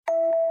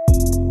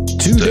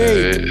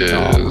Today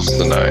is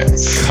the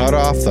 9th. Cut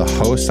off the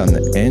host on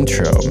the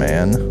intro,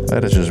 man.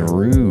 That is just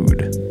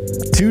rude.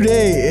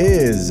 Today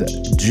is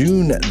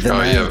June the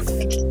 9th.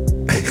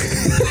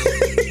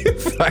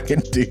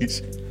 Fucking douche.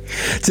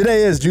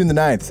 Today is June the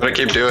 9th. I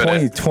keep doing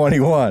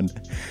 2021.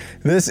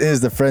 This is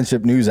the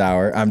Friendship News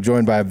Hour. I'm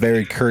joined by a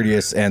very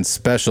courteous and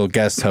special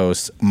guest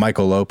host,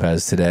 Michael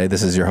Lopez, today.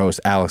 This is your host,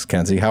 Alex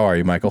Kenzie. How are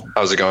you, Michael?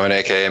 How's it going,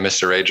 a.k.a.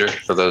 Mr. Rager,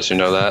 for those who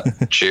know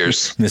that?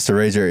 Cheers. Mr.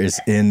 Rager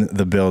is in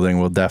the building.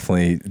 We'll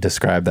definitely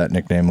describe that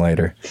nickname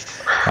later.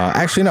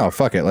 Actually, no,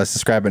 fuck it. Let's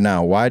describe it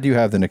now. Why do you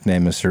have the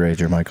nickname Mr.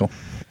 Rager, Michael?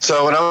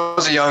 So when I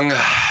was a young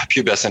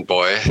pubescent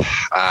boy,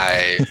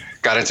 I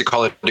got into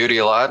Call of Duty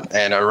a lot.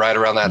 And right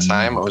around that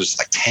time, it was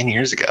like 10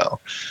 years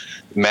ago,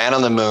 Man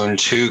on the Moon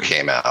 2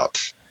 came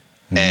out.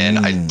 And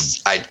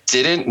I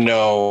didn't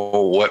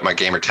know what my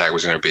gamer tag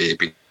was going to be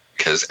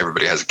because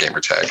everybody has a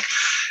gamer tag.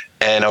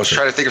 And I was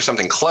trying to think of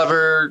something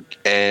clever.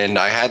 And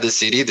I had this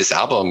CD, this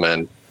album,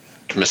 and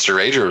Mr.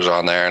 Rager was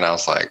on there. And I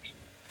was like,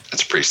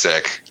 that's pretty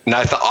sick. And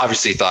I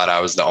obviously thought I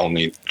was the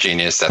only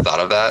genius that thought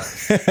of that.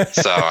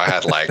 So I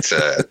had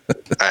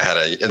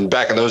and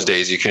back in those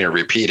days, you couldn't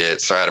repeat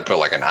it. So I had to put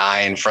like an I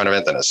in front of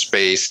it, then a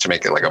space to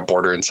make it like a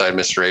border inside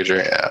Mr.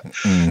 Rager. Yeah.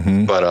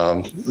 Mm-hmm.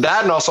 But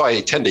that, and also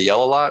I tend to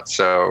yell a lot.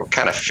 So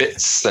kind of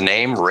fits the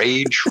name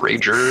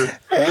Rager.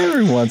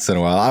 Every once in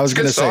a while. I was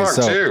going to say,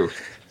 too.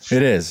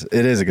 It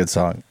is a good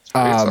song.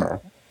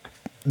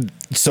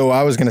 So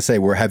I was going to say,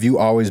 have you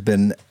always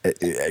been,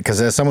 because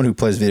as someone who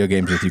plays video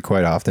games with you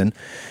quite often,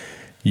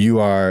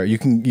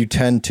 you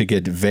tend to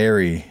get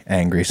very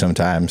angry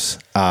sometimes.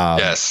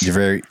 Yes. You're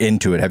very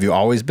into it. Have you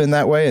always been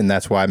that way? And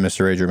that's why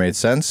Mr. Rager made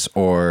sense,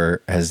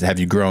 or have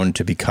you grown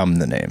to become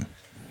the name?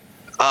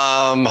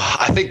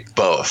 I think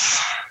both.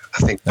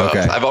 Okay.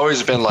 I've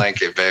always been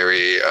like a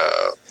very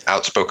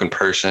outspoken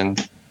person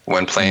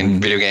when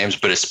playing video games,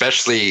 but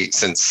especially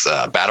since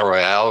Battle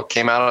Royale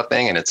came out, I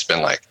think, and it's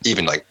been like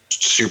even like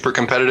super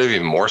competitive,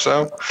 even more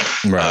so.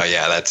 Right.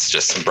 Yeah, that's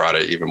just brought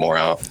it even more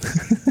out.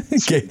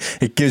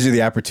 It gives you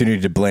the opportunity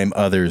to blame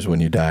others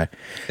when you die.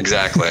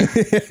 Exactly.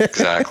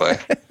 Yeah.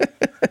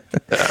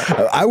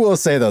 I will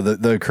say though,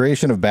 the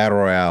creation of Battle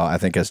Royale, I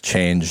think, has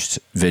changed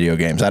video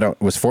games.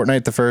 Was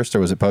Fortnite the first, or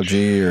was it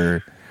PUBG,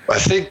 or? I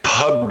think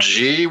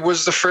PUBG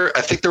was the first.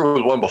 I think there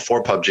was one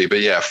before PUBG, but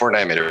yeah,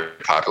 Fortnite made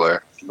it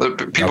popular.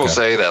 People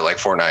say that like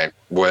Fortnite,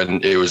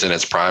 when it was in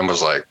its prime,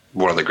 was like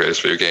one of the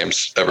greatest video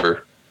games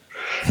ever.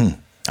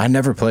 I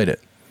never played it.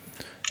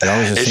 It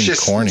always seemed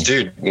corny.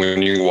 Dude,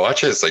 when you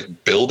watch it, it's like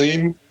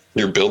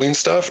you're building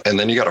stuff, and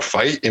then you got to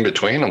fight in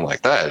between. I'm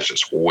like, that is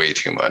just way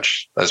too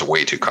much. That's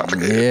way too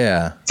complicated.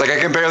 Yeah. It's like I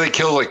can barely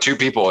kill like two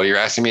people. You're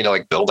asking me to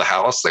like build a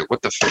house. Like,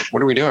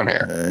 what are we doing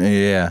here?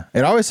 Yeah.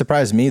 It always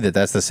surprised me that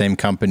that's the same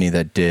company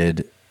that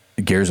did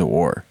Gears of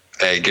War.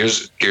 Hey,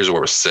 Gears of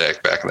War was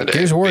sick back in the day.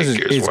 Gears of War is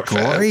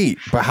great,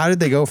 but how did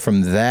they go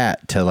from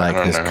that to like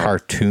this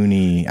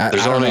cartoony?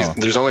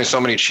 There's only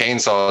so many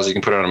chainsaws you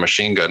can put on a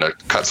machine gun to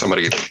cut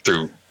somebody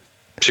through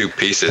two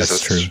pieces.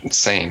 That's true.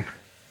 Insane.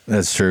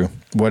 That's true.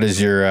 What is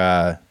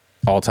your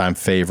all-time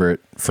favorite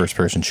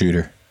first-person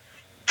shooter?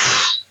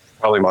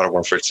 Probably Modern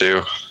Warfare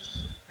 2.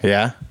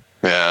 Yeah?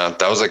 Yeah,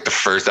 that was like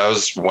that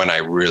was when I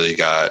really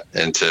got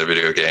into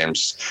video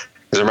games.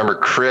 Because I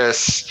remember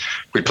Chris,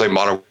 we'd play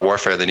Modern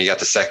Warfare, then he got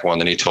the second one,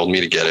 then he told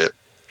me to get it.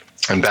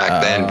 And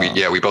back then,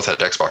 we both had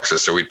Xboxes,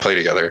 so we'd play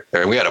together.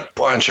 And we had a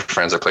bunch of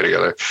friends that played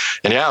together.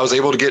 And yeah, I was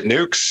able to get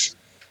nukes.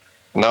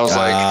 And that was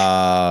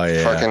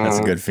like, that's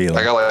a good feeling.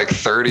 I got like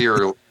 30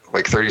 or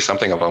like 30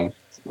 something of them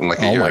in like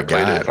a year I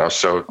played it. And I was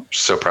so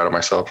proud of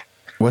myself.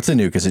 What's a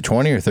nuke? Is it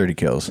 20 or 30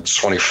 kills? It's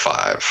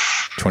 25.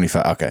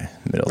 25, okay.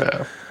 Middle.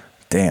 Yeah.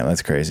 Damn,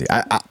 that's crazy.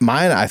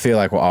 Mine, I feel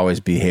like, will always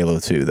be Halo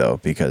 2, though,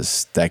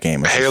 because that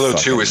game was Halo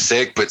 2 was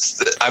sick, but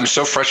I'm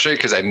so frustrated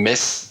because I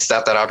missed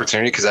out that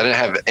opportunity because I didn't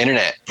have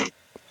internet.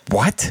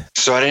 What?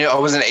 So I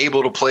wasn't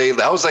able to play.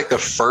 That was like the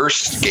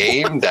first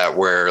game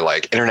where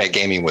like internet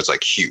gaming was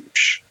like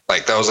huge.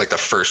 Like that was like the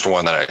first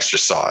one that I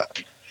just saw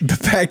it.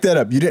 Back that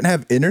up. You didn't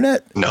have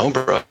internet? No,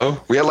 bro.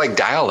 We had like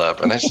dial up,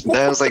 and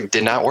that was like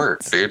did not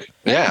work, dude.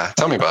 Yeah,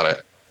 tell me about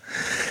it.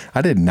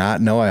 I did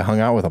not know I hung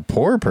out with a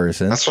poor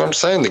person. That's what I'm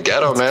saying. The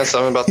ghetto, man.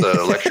 Something about the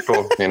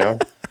electrical,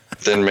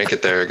 didn't make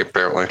it there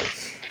apparently.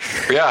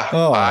 But yeah,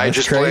 I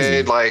just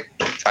played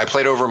I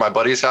played over at my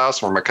buddy's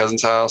house or my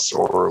cousin's house,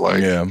 or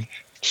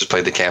just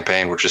played the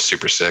campaign, which is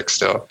super sick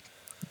still.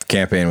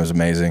 Campaign was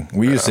amazing.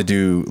 We used to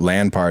do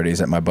LAN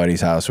parties at my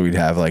buddy's house. We'd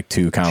have like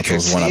two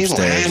consoles, one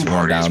upstairs,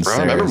 one downstairs.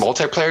 Bro. Remember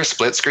multiplayer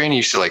split screen? You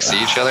used to like see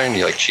each other and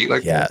you like cheat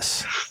like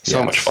yes.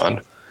 So much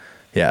fun.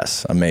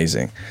 Yes,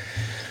 amazing.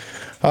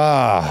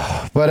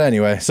 But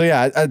anyway, so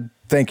yeah, I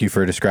thank you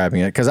for describing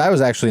it because I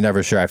was actually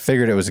never sure. I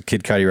figured it was a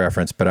Kid Cudi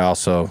reference, but I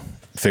also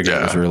figured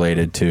it was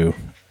related to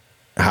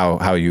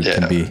how you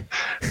can be.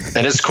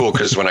 And it's cool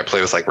because when I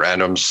play with like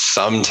randoms,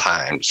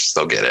 sometimes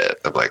they'll get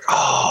it. They're like,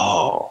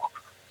 oh,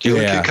 do you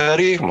like Kid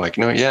Cudi? I'm like,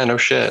 no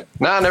shit.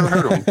 Nah, I never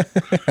heard of him.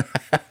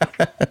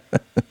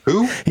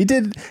 Who? He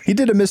did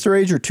a Mr.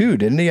 Rager too,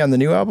 didn't he, on the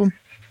new album?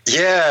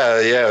 Yeah,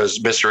 it was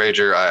Mr.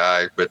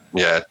 Rager, but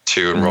yeah,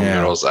 2 and Roman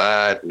numerals.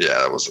 Yeah,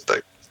 that wasn't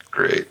that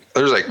great.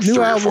 There's like New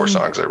 3 album. or 4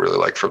 songs I really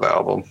like from the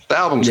album. The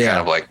album's kind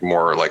of like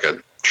more like a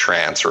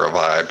trance or a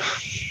vibe.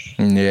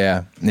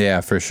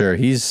 Yeah, for sure.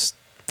 He's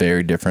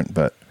very different,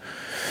 but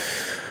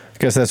I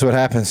guess that's what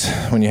happens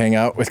when you hang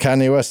out with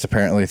Kanye West.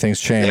 Apparently, things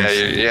change.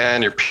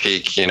 And your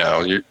peak,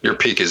 your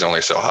peak is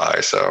only so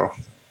high, so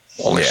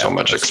only so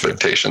much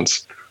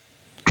expectations.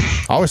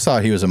 I always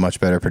thought he was a much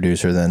better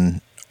producer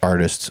than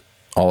artist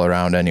all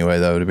around anyway,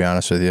 though, to be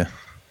honest with you.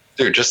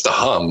 Dude, just the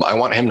hum. I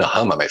want him to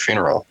hum at my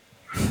funeral.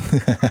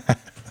 I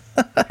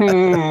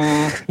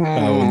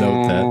will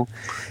note that.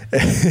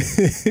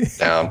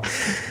 Yeah.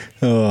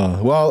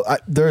 Well,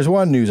 there's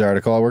one news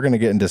article. We're going to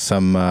get into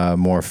some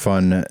more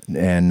fun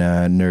and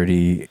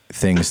nerdy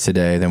things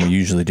today than we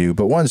usually do.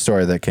 But one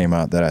story that came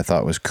out that I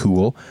thought was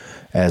cool,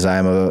 as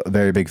I'm a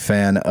very big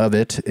fan of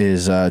it,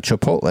 is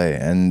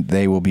Chipotle. And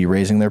they will be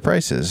raising their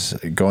prices,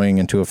 going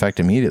into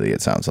effect immediately,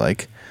 it sounds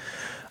like.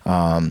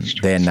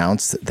 They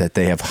announced that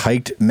they have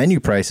hiked menu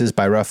prices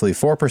by roughly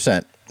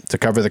 4% to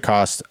cover the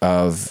cost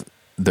of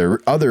their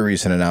other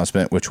recent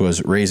announcement, which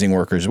was raising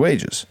workers'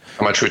 wages.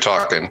 How much are we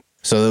talking?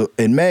 So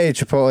in May,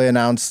 Chipotle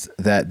announced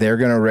that they're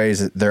going to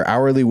raise their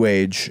hourly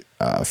wage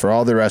for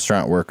all the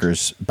restaurant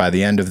workers by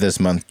the end of this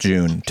month,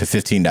 June, to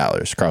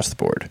 $15 across the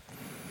board.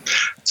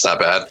 It's not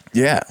bad.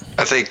 Yeah,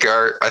 I think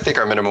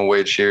our minimum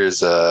wage here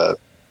is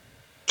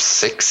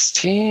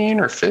 16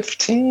 or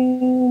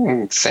 15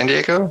 in San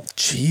Diego.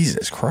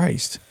 Jesus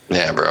Christ.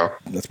 Yeah, bro.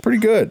 That's pretty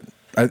good.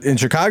 In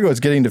Chicago, it's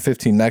getting to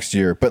 15 next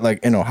year, but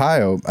like in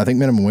Ohio, I think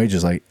minimum wage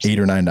is like $8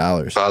 or $9. I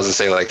was gonna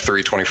say like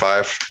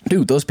 $3.25.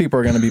 Dude, those people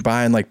are gonna be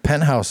buying like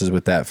penthouses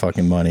with that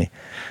fucking money.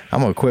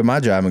 I'm gonna quit my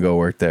job and go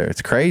work there.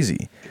 It's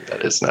crazy.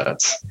 That is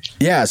nuts.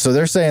 Yeah, so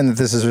they're saying that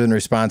this is in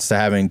response to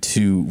having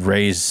to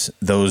raise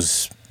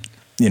those,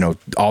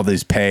 all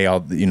these pay,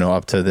 up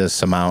to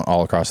this amount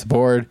all across the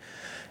board.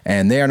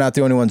 And they are not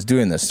the only ones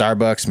doing this.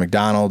 Starbucks,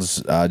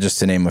 McDonald's, just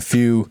to name a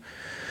few,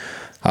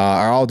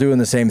 are all doing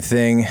the same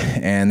thing.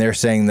 And they're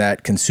saying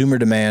that consumer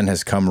demand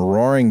has come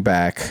roaring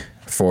back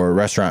for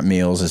restaurant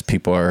meals as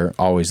people are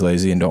always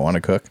lazy and don't want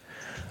to cook.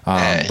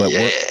 But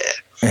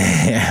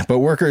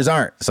workers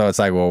aren't. So it's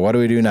like, well, what do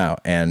we do now?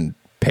 And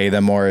pay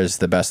them more is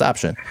the best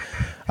option.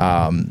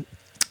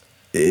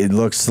 It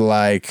looks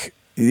like,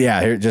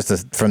 here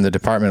from the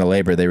Department of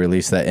Labor, they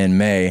released that in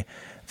May,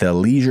 the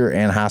leisure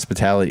and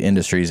hospitality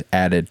industries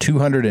added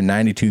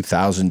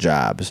 292,000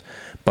 jobs,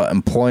 but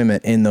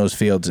employment in those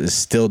fields is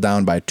still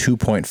down by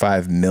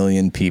 2.5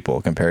 million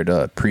people compared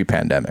to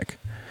pre-pandemic.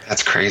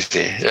 That's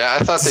crazy. Yeah,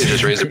 I thought they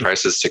just raised the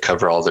prices to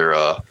cover all their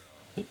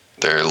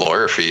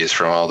lawyer fees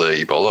from all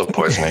the Ebola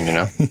poisoning.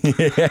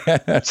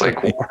 It's like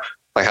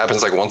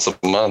happens like once a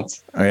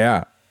month. Oh,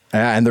 yeah,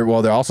 and they're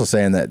also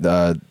saying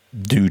that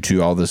due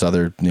to all this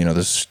other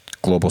this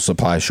global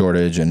supply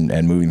shortage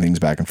and moving things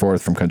back and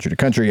forth from country to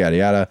country, yada,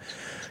 yada,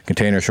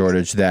 container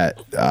shortage, that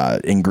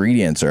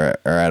ingredients are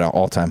at an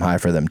all-time high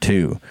for them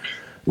too.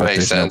 But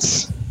makes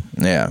sense.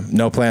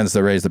 No plans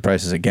to raise the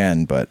prices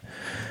again, but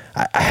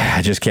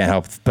I just can't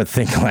help but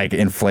think like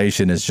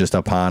inflation is just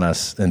upon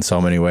us in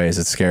so many ways.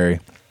 It's scary.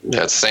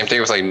 Yeah, it's the same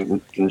thing with like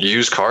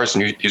used cars.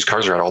 Used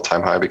cars are at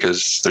all-time high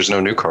because there's no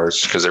new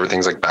cars because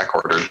everything's like back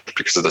ordered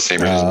because of the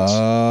same reasons.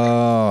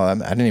 Oh, I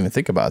didn't even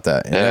think about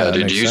that. Yeah,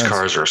 dude, used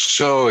cars are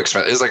so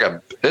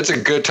expensive. It's a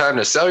good time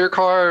to sell your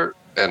car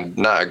and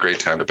not a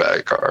great time to buy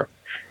a car.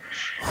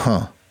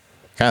 Huh.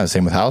 Kind of the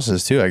same with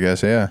houses too, I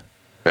guess. Yeah.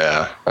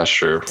 Yeah, that's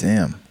true.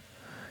 Damn.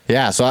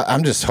 Yeah, so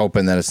I'm just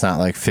hoping that it's not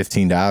like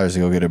 $15 to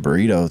go get a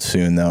burrito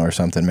soon though or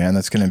something, man.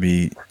 That's going to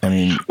be,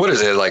 what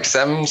is it, like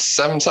seven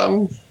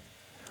something?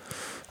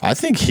 I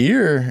think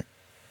here,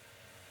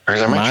 or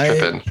is that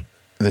tripping?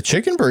 The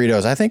chicken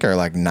burritos I think are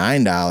like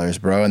 $9,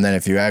 bro. And then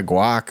if you add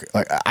guac,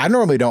 like I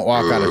normally don't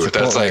walk out of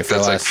Chipotle.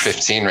 That's like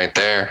 15 right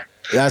there.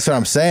 That's what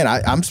I'm saying.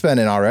 I'm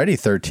spending already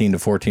 $13 to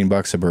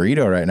 $14 a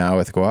burrito right now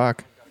with guac.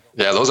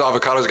 Yeah, those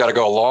avocados got to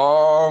go a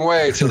long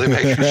way till they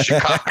make it in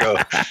Chicago.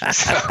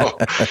 So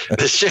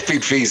the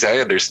shipping fees, I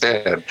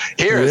understand.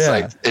 Here, it's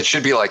like it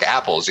should be like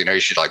apples. You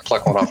should like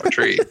pluck one off a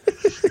tree.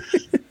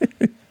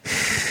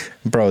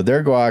 Bro,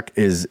 their guac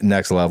is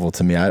next level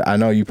to me. I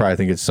know you probably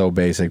think it's so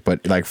basic,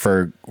 but like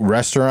for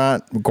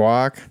restaurant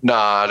guac,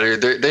 nah,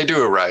 dude, they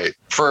do it right.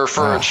 For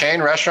a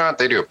chain restaurant,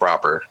 they do it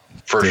proper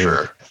for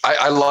sure.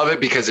 I love it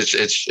because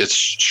it's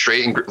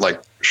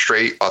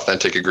straight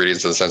authentic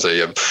ingredients in the sense that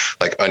you have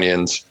like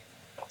onions,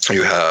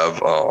 you have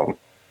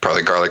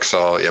probably garlic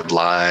salt, you have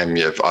lime,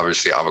 you have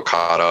obviously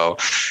avocado,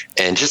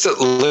 and just a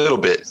little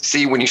bit.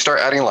 See, when you start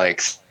adding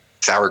like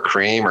sour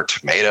cream or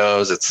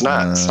tomatoes, it's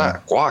not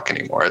guac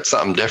anymore. It's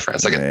something different.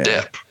 It's like a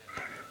dip.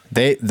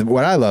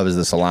 What I love is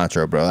the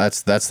cilantro, bro.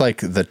 That's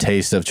like the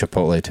taste of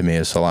Chipotle to me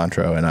is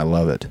cilantro, and I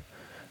love it.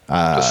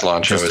 The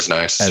cilantro is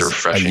nice. It's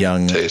refreshing. A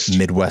young taste.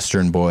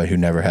 Midwestern boy who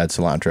never had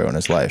cilantro in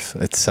his life,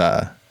 it's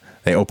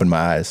they opened my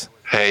eyes.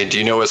 Hey, do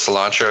you know what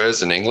cilantro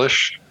is in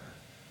English?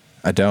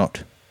 I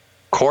don't.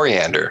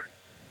 Coriander.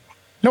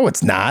 No,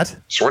 it's not.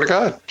 Swear to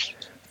God.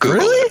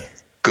 Really?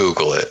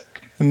 Google it.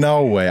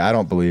 No way. I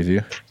don't believe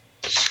you.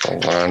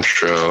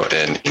 Cilantro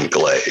in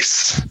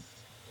inglés.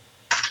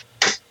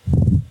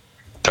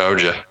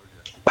 Told you.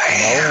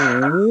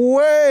 Bam. No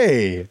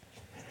way.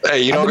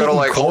 Hey, you don't go to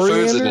like Whole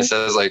Foods and coriander? it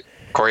says like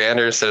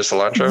coriander instead of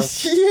cilantro?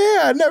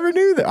 Yeah, I never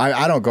knew that.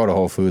 I don't go to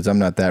Whole Foods. I'm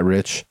not that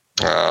rich.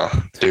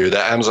 Dude,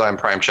 that Amazon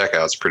Prime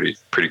checkout's pretty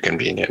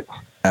convenient.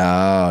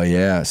 Oh,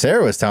 yeah.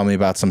 Sarah was telling me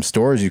about some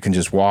stores you can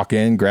just walk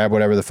in, grab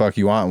whatever the fuck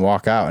you want, and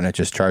walk out, and it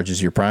just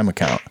charges your Prime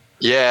account.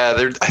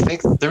 Yeah, I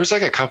think there was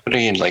like a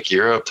company in like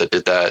Europe that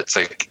did that. It's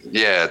like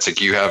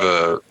you have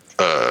a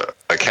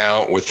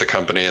account with the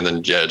company, and then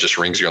it just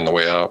rings you on the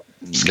way out.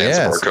 Scan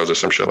some barcodes or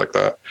some shit like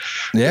that.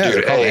 Yeah, dude,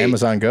 they're called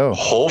Amazon Go.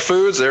 Whole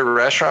Foods, their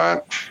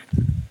restaurant,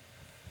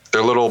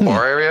 their little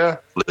bar area,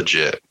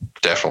 legit,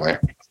 definitely,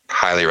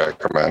 highly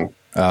recommend.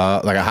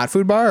 Like a hot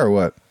food bar or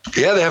what?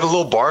 Yeah, they have a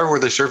little bar where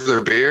they serve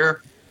their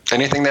beer.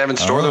 Anything they have in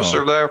store, they'll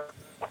serve there.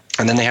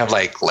 And then they have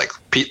they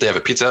have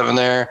a pizza oven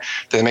there.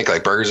 They make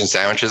like burgers and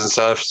sandwiches and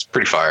stuff. It's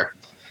pretty fire.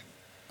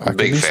 I'm a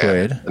big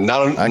fan.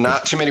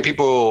 Not too many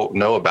people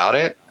know about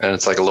it, and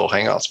it's like a little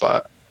hangout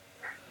spot.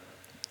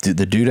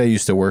 The dude I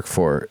used to work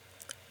for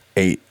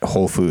ate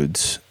Whole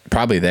Foods,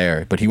 probably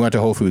there, but he went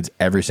to Whole Foods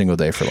every single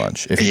day for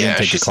lunch. If he didn't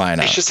take the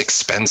client out, it's just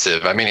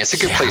expensive. I mean, it's a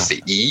good place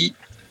to eat,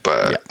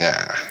 but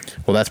yeah.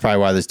 Well, that's probably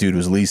why this dude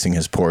was leasing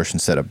his Porsche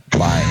instead of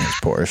buying his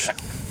Porsche.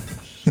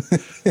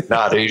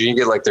 Nah, dude, you can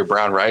get like their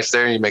brown rice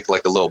there and you make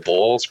like a little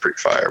bowl. It's pretty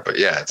fire. But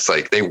yeah, it's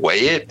like they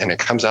weigh it and it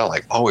comes out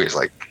like always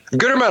like a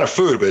good amount of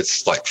food, but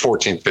it's like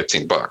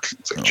 $14-15.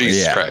 It's like,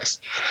 Jesus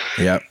Christ.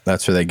 Yep.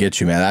 That's where they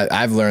get you, man.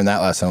 I've learned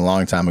that lesson a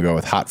long time ago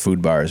with hot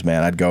food bars,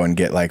 man. I'd go and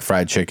get like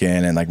fried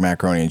chicken and like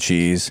macaroni and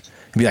cheese.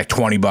 It'd be like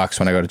 $20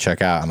 when I go to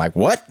check out. I'm like,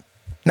 what?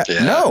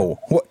 No.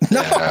 What?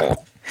 No. Yeah,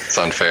 it's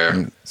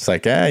unfair. It's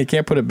like, you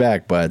can't put it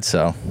back, bud.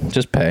 So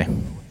just pay.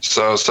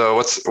 So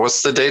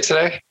what's the day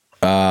today?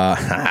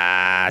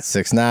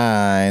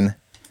 6/9.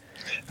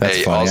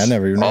 That's funny. Also, I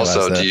never even realized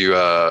that. Do you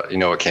you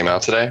know what came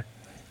out today?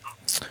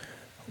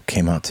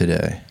 Came out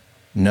today?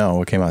 No,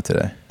 what came out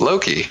today?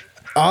 Loki.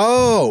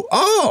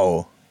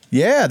 Oh,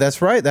 yeah,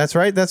 that's right.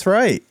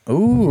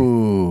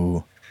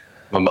 Ooh,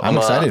 I'm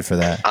excited for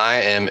that.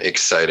 I am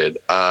excited.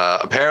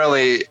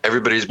 Apparently,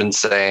 everybody's been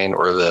saying,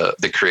 or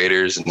the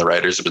creators and the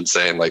writers have been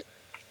saying, like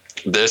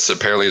this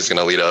apparently is going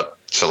to lead up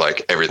to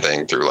like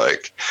everything through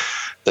like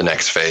the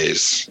next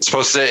phase. It's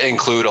supposed to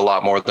include a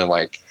lot more than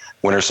like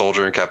Winter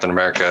Soldier and Captain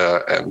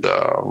America and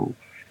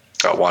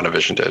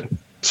WandaVision did.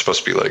 It's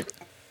supposed to be like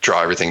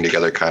draw everything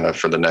together kind of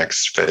for the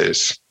next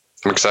phase.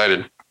 I'm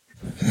excited.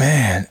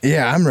 Man,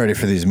 yeah, I'm ready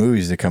for these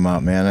movies to come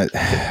out, man.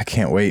 I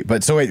can't wait.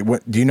 But so wait,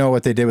 do you know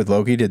what they did with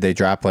Loki? Did they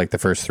drop like the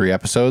first 3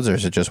 episodes or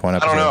is it just one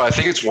episode? I don't know. I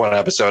think it's one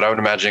episode. I would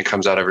imagine it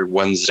comes out every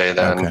Wednesday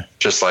then,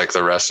 just like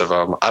the rest of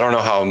them. I don't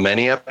know how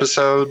many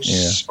episodes.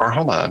 Yeah. Or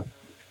hold on.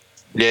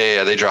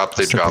 Yeah, they dropped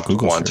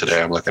one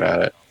today. I'm looking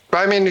at it. But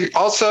I mean,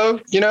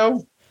 also,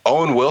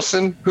 Owen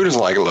Wilson. Who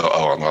doesn't like a little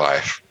O in their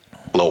life?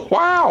 A little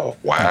wow.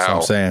 That's what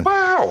I'm saying.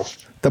 Wow.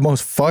 The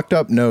most fucked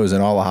up nose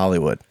in all of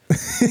Hollywood.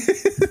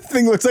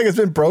 Thing looks like it's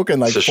been broken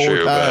like 4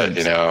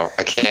 times. But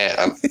I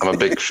can't. I'm a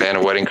big fan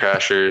of Wedding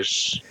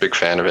Crashers. Big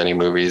fan of any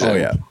movies. Oh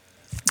yeah.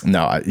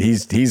 No,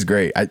 he's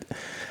great.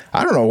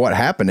 I don't know what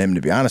happened to him,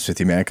 to be honest with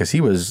you, man, because he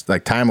was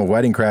like time of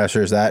Wedding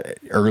Crashers, that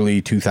early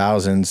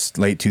 2000s,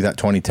 late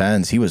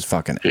 2010s. He was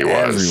fucking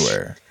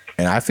everywhere.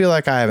 And I feel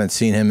like I haven't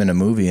seen him in a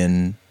movie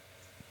in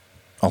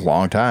a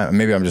long time.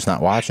 Maybe I'm just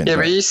not watching. Yeah,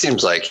 but he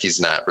seems like he's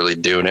not really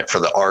doing it for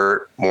the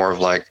art, more of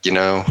like,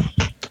 the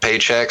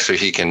paycheck so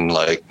he can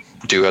like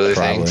do other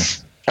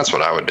things. That's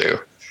what I would do.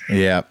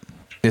 Yeah.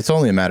 It's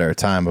only a matter of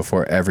time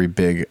before every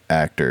big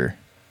actor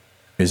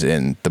is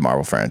in the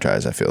Marvel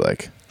franchise, I feel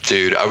like.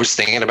 Dude, I was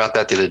thinking about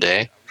that the other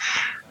day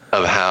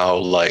of how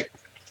like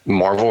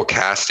Marvel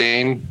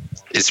casting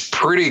is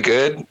pretty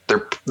good.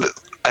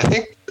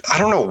 I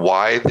don't know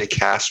why they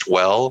cast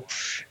well,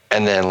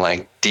 and then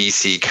like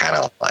DC kind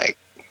of like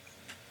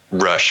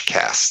rush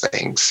cast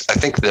things. I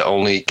think the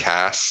only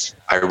cast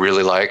I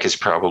really like is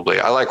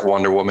I like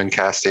Wonder Woman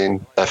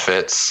casting. That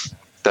fits.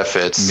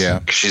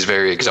 Yeah. She's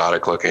very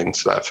exotic looking,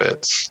 so that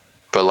fits.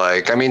 But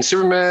like, I mean,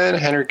 Superman,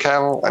 Henry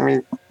Cavill, I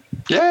mean,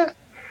 yeah.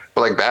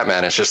 But like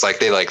Batman, it's just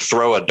like they like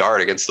throw a dart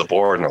against the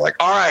board and they're like,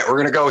 all right,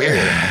 we're going to go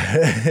here.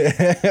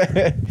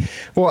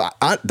 Well,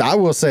 I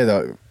will say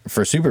though,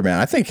 for Superman,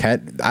 I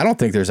don't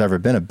think there's ever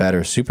been a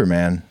better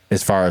Superman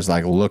as far as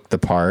like look the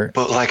part.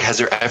 But like, has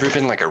there ever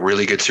been like a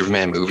really good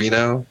Superman movie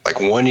though? Like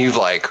one you've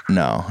like,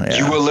 no, yeah.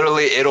 You will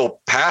literally, it'll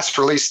pass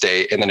release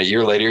date and then a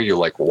year later you'll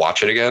like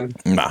watch it again.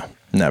 No,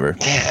 never.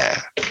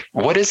 Yeah.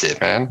 What is it,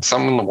 man?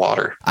 Something in the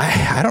water.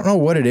 I don't know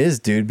what it is,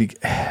 dude.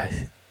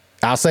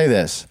 I'll say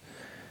this.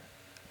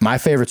 My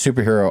favorite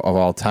superhero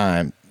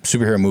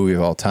movie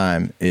of all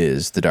time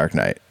is The Dark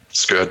Knight.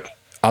 It's good.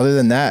 Other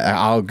than that,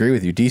 I'll agree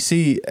with you.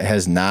 DC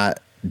has not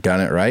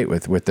done it right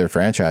with their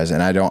franchise,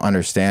 and I don't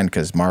understand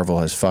because Marvel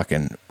has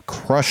fucking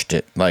crushed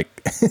it. Like,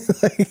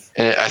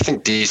 and I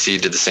think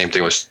DC did the same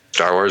thing with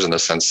Star Wars in the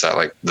sense that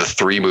like the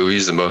 3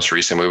 movies, the most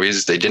recent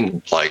movies, they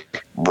didn't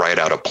like write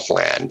out a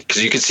plan,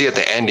 because you could see at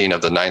the ending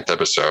of the 9th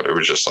episode, it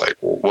was just like,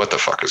 what the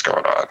fuck is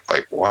going on?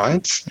 Like,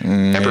 what?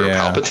 Emperor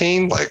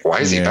Palpatine? Like, why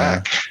is he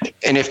back?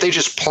 And if they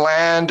just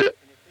planned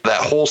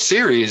that whole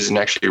series and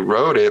actually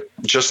wrote it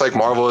just like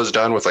Marvel has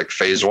done with like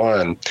phase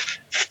 1,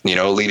 you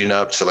know, leading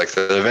up to like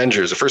the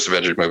Avengers, the first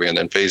Avengers movie, and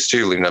then phase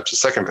 2 leading up to the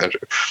second Avenger.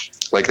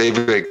 Like they've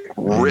like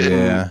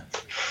written,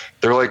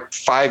 they're like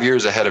 5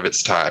 years ahead of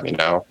its time, you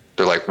know,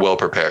 they're like well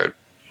prepared.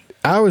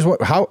 I always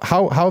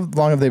how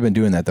long have they been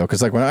doing that though?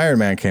 Because like when Iron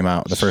Man came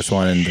out, the first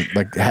one, and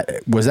like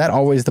was that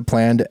always the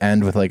plan to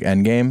end with like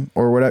Endgame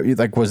or whatever?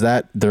 Like was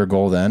that their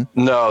goal then?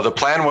 No, the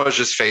plan was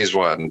just phase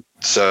 1.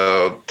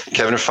 So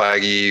Kevin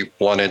Feige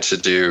wanted to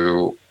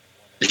do.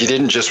 He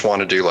didn't just want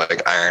to do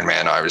like Iron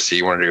Man. Obviously,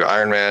 he wanted to do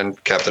Iron Man,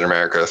 Captain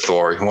America,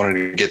 Thor. He wanted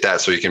to get that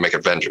so he can make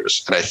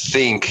Avengers. And I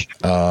think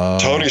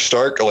Tony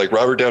Stark, like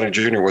Robert Downey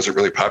Jr., wasn't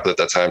really popular at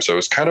that time, so it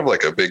was kind of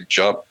like a big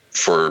jump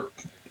for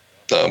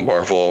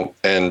Marvel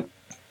and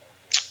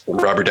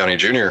Robert Downey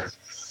Jr.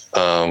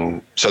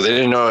 So they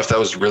didn't know if that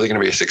was really going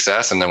to be a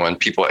success. And then when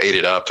people ate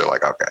it up, they're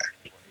like, okay.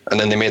 And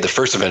then they made the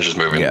first Avengers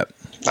movie. Yep.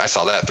 I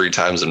saw that 3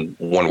 times in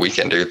one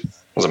weekend, dude. I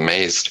was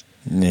amazed.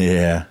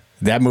 Yeah.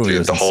 That movie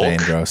was insane,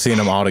 bro. Seeing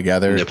them all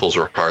together. Nipples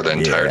were hard the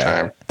entire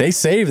time. They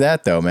saved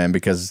that though, man,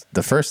 because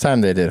the first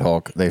time they did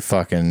Hulk, they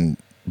fucking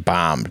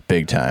bombed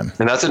big time.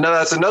 And that's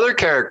another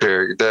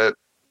character that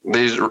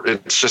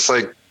it's just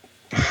like,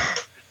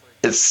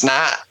 it's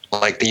not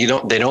like they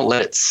don't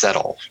let it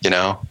settle, you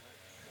know?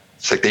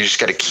 It's like they just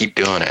got to keep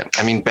doing it.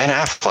 I mean, Ben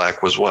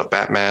Affleck was what,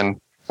 Batman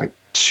like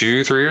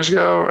 2-3 years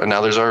ago, and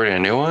now there's already a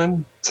new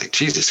one. It's like,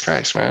 Jesus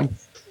Christ, man.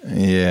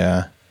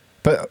 Yeah.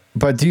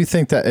 But do you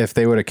think that if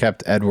they would have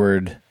kept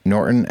Edward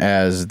Norton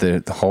as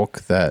the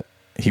Hulk, that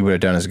he would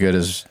have done as good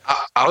as?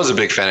 I was a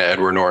big fan of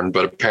Edward Norton,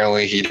 but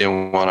apparently they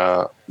didn't want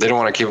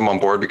to keep him on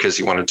board because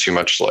he wanted too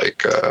much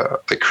like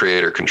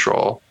creator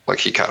control. Like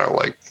he kind of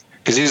like,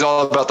 because he's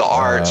all about the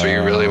art, so he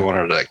really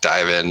wanted to like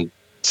dive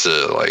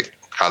into like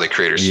how the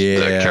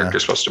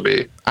character's supposed to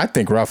be. I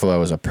think Ruffalo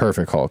was a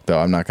perfect Hulk, though.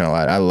 I'm not gonna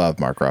lie. I love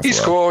Mark Ruffalo. He's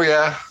cool,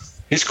 yeah.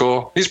 He's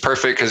cool. He's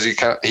perfect because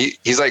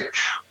he's like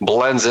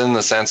blends in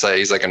the sense that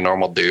he's like a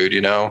normal dude, you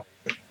know.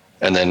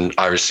 And then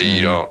obviously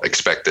you don't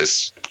expect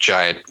this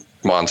giant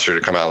monster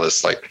to come out of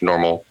this like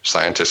normal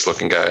scientist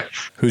looking guy.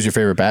 Who's your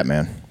favorite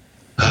Batman?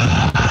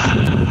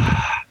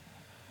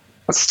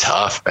 That's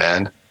tough,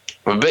 man.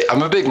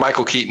 I'm a big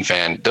Michael Keaton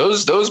fan.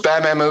 Those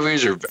Batman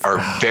movies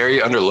are very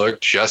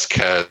underlooked just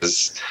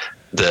because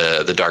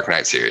the Dark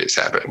Knight series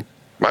happened.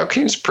 Michael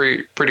Keaton's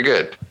pretty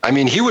good. I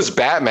mean, he was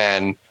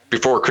Batman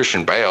before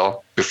Christian Bale.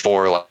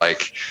 Before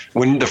like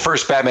when the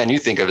first Batman you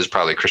think of is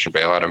probably Christian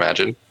Bale, I'd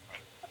imagine.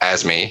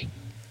 As me,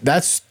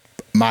 that's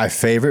my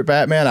favorite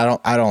Batman.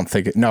 I don't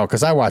think it. No,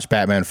 because I watched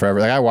Batman forever.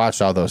 Like I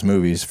watched all those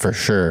movies for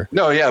sure.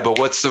 No, yeah, but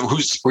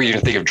were you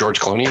gonna think of George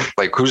Clooney?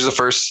 Like who's the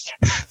first?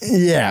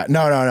 Yeah,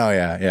 no,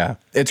 yeah.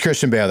 It's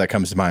Christian Bale that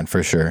comes to mind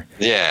for sure.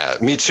 Yeah,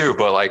 me too.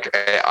 But like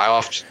I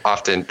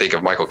often think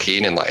of Michael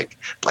Keaton and like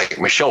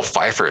Michelle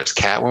Pfeiffer as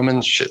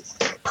Catwoman. Shit,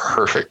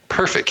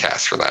 perfect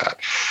cast for that.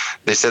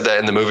 They said that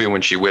in the movie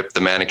when she whipped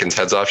the mannequins'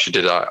 heads off, she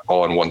did it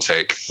all in one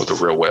take with a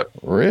real whip.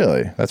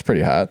 Really? That's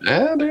pretty hot.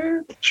 Yeah,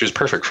 dude. She was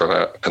perfect for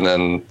that. And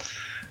then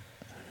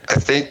I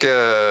think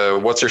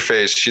what's her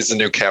face? She's the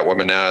new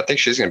Catwoman now. I think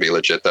she's gonna be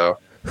legit though.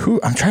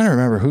 I'm trying to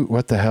remember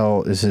what the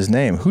hell is his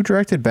name? Who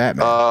directed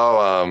Batman?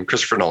 Oh,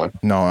 Christopher Nolan.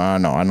 No, I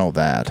know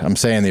that. I'm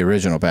saying the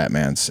original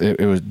Batmans.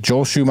 It was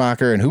Joel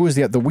Schumacher, and who was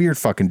the weird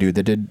fucking dude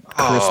that did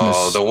Christmas?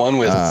 Oh, the one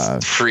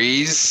with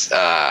Freeze.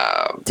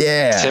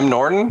 Yeah, Tim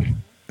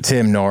Norton.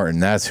 Tim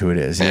Norton, that's who it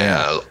is.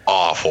 Yeah,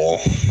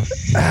 awful.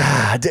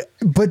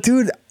 But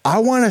dude, I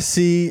want to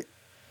see.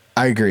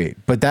 I agree,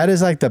 but that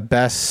is like the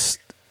best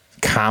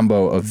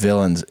combo of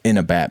villains in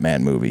a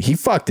Batman movie. He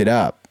fucked it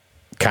up,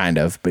 kind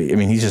of, but I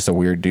mean, he's just a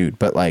weird dude.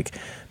 But like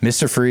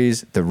Mr.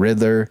 Freeze, the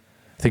Riddler,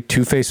 I think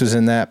Two-Face was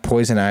in that,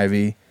 Poison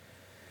Ivy.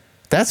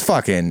 That's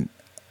fucking,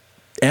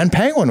 and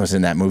Penguin was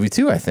in that movie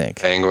too, I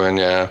think. Penguin,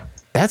 yeah.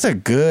 That's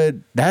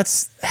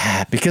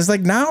because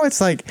like now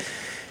it's like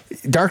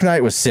Dark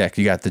Knight was sick.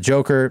 You got the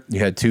Joker, you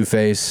had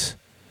Two-Face.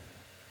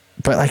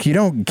 But like you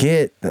don't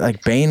get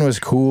like Bane was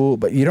cool,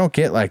 but you don't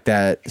get like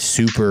that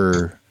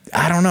super.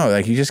 I don't know.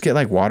 Like you just get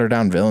like watered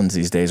down villains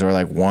these days, or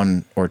like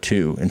one or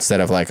two instead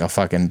of like a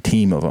fucking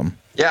team of them.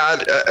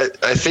 Yeah,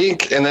 I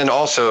think, and then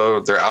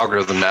also their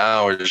algorithm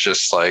now is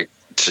just like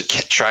to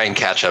try and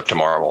catch up to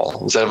Marvel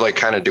instead of like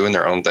kind of doing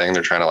their own thing.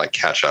 They're trying to like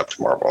catch up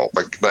to Marvel.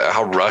 Like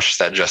how rushed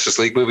that Justice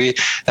League movie.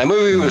 That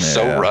movie was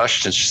so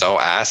rushed and so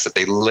ass that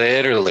they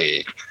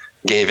literally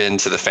gave in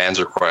to the fans'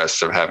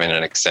 request of having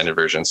an extended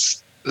version.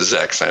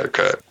 Zack Snyder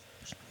cut,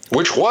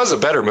 which was a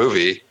better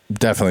movie.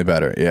 Definitely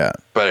better, yeah.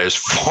 But it was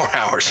 4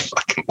 hours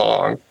fucking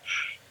long.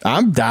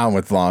 I'm down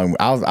with long.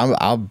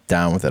 I'll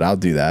down with it. I'll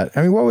do that.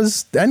 I mean, what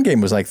was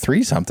Endgame was like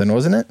 3 something,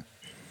 wasn't it?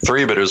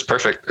 3, but it was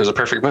perfect. It was a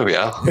perfect movie,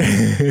 Al.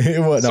 It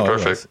was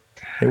perfect.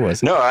 It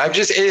was. No,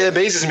 it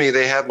amazes me.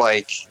 They had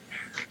like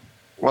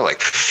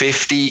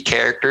 50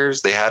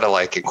 characters they had to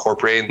like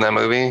incorporate in that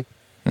movie.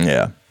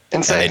 Yeah.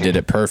 Insane. And they did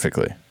it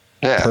perfectly.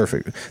 Yeah.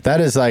 Perfect. That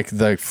is like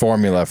the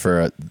formula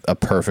for a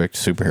perfect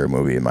superhero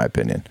movie, in my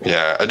opinion.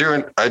 Yeah,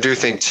 I do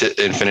think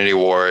Infinity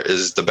War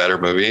is the better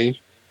movie,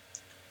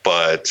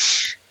 but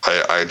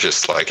I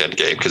just like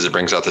Endgame because it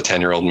brings out the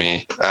 10-year-old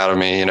me out of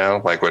me, you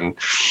know, like when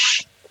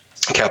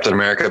Captain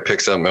America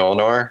picks up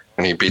Mjolnir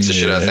and he beats the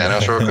shit out of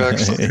Thanos real quick.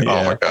 So like,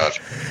 oh my god,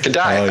 could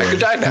die. I could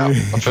die now.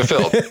 I'm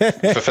fulfilled.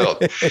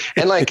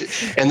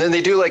 And then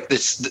they do like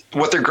this.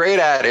 What they're great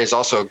at is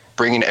also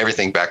bringing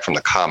everything back from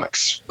the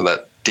comics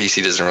that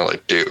DC doesn't really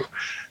do.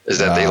 Is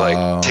that they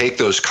like take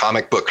those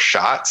comic book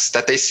shots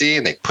that they see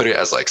and they put it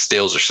as like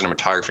stills or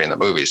cinematography in the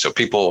movie. So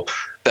people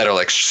that are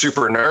like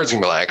super nerds can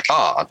be like,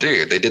 oh,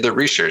 dude, they did their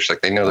research.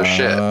 Like they know their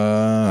shit.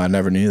 I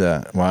never knew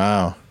that.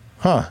 Wow.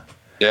 Huh.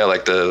 Yeah,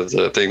 like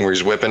the thing where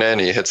he's whipping in,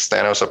 he hits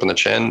Thanos up in the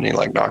chin, and he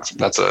like knocks him.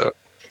 That's a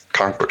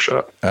comic book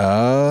shot.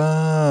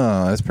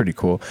 Oh, that's pretty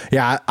cool.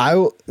 Yeah, I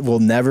will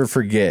never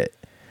forget.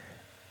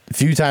 A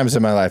few times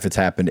in my life it's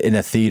happened in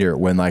a theater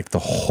when like the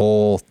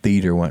whole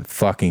theater went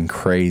fucking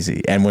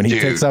crazy, and when he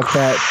picks up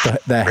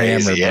that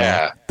hammer, bro,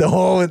 yeah, the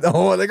whole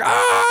like,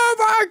 oh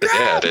my god,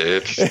 yeah,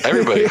 dude,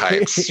 everybody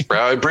hypes,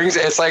 bro.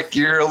 It's like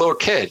you're a little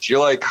kid. You're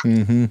like,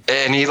 and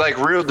he like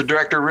the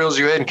director reels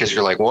you in because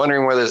you're like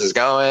wondering where this is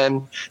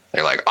going.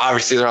 They're like,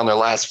 obviously they're on their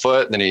last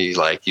foot, and then he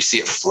like you see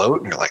it float,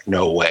 and you're like,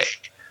 no way.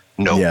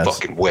 No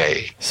fucking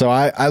way. So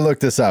I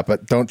looked this up,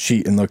 but don't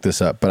cheat and look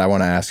this up. But I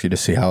want to ask you to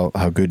see how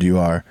good you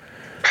are.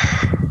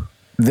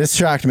 This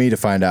shocked me to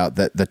find out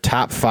that the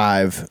top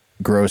 5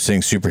 grossing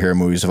superhero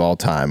movies of all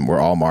time were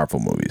all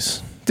Marvel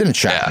movies. Didn't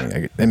shock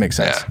me. It makes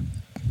sense. Yeah.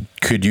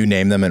 Could you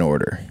name them in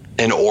order?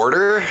 In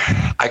order?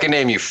 I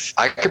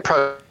could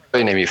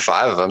probably name you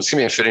 5 of them. It's going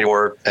to be Infinity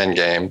War,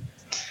 Endgame,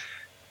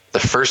 the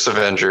first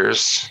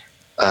Avengers.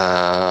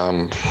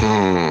 Don't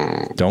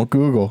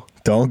Google.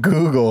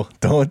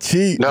 Don't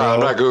cheat. No, bro. I'm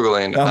not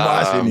Googling. I'm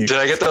watching you. Did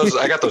I get those?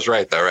 I got those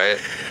right though, right?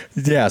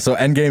 Yeah. So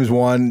Endgame's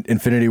 1,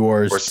 Infinity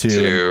Wars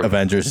 2,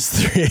 Avengers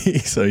 3.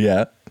 So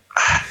yeah.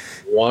 I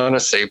want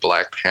to say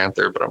Black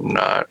Panther, but I'm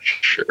not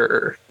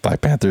sure. Black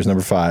Panther's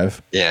number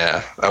 5.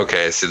 Yeah.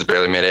 Okay. So they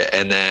barely made it.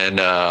 And then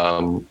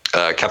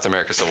Captain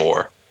America: Civil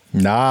War.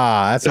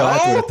 Nah, that's what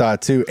I would have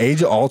thought too.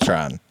 Age of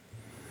Ultron.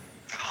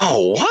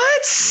 Oh,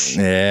 what?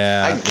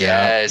 Yeah. I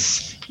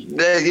guess.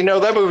 You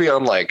know, that movie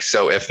I'm like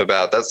so if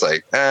about. That's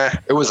like,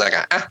 it was like,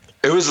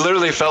 it was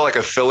literally felt like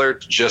a filler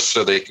just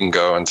so they can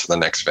go into the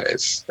next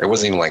phase. It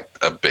wasn't even like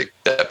that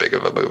big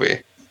of a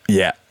movie.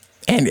 Yeah.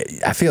 And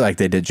I feel like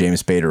they did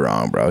James Spader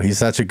wrong, bro. He's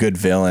such a good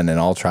villain,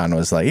 and Ultron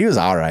was like, he was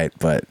all right,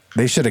 but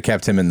they should have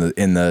kept him in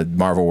the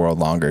Marvel world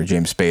longer.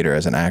 James Spader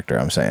as an actor,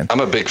 I'm saying.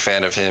 I'm a big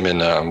fan of him in,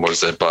 what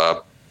was it,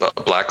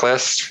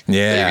 Blacklist?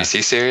 Yeah. The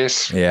ABC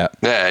series? Yeah.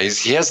 Yeah,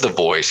 he has the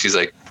voice. He's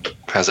like,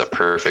 has a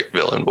perfect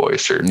villain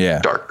voice or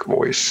dark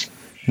voice.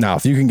 Now,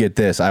 if you can get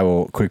this, I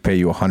will quick pay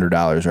you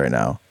 $100 right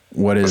now.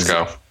 What is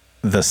the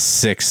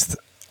 6th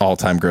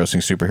all-time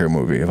grossing superhero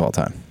movie of all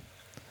time?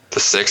 The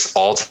 6th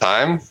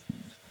all-time? I'm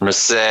going to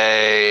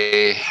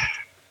say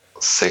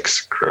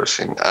 6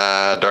 grossing.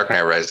 Dark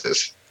Knight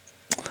Rises.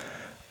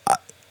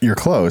 You're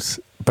close,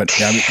 but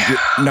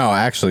no,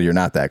 actually, you're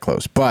not that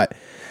close. But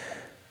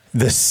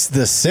the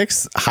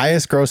 6th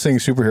highest grossing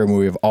superhero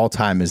movie of all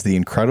time is The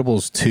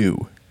Incredibles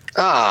 2.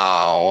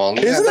 Oh,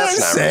 well, Isn't that's that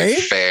not insane?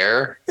 really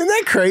fair. Isn't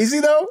that crazy,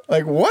 though?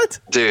 Like, what?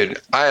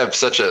 Dude, I have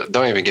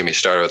don't even get me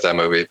started with that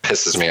movie. It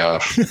pisses me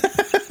off.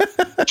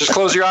 Just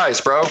close your eyes,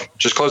 bro.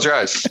 Just close your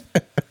eyes.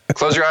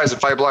 Close your eyes and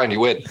fight blind.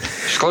 You win.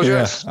 Just close your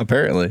eyes.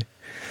 Apparently.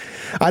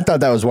 I thought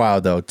that was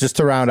wild, though. Just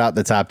to round out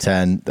the top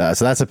 10.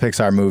 So that's a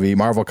Pixar movie.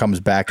 Marvel comes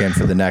back in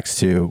for the next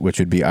 2, which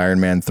would be Iron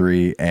Man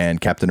 3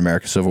 and Captain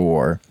America: Civil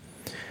War.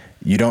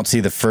 You don't see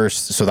the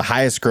first. So the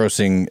highest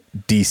grossing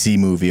DC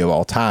movie of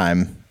all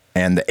time,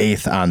 and the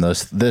 8th on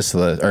this list,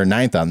 or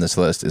 9th on this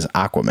list, is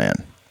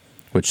Aquaman,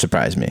 which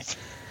surprised me.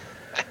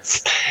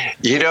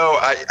 You know,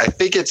 I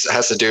think it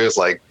has to do with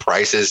like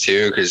prices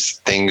too, because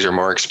things are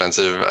more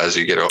expensive as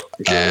you get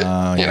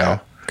you know,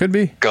 could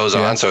be goes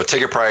on. So a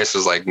ticket price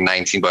is like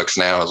 $19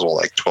 now, as well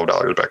like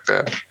 $12 back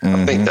then.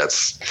 I think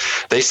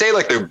they say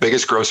like the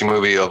biggest grossing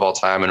movie of all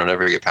time and it'll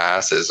never get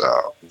past is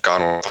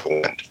Gone with the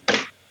Wind.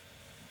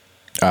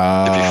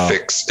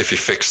 If you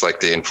fix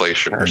like the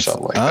inflation or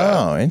something like that.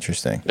 Oh,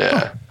 interesting.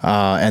 Yeah.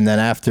 And then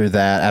after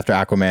that, after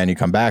Aquaman, you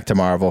come back to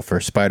Marvel for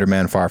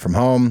Spider-Man: Far From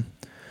Home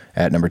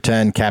at number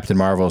 10. Captain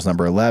Marvel is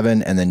number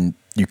 11. And then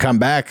you come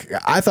back.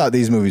 I thought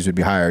these movies would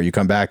be higher. You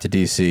come back to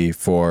DC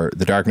for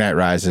The Dark Knight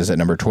Rises at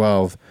number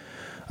 12.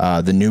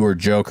 The newer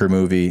Joker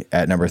movie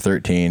at number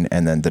 13.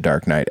 And then The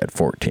Dark Knight at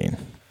 14.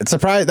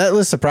 That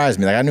list surprised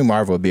me. Like, I knew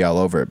Marvel would be all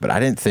over it, but I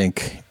didn't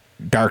think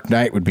Dark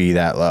Knight would be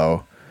that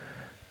low.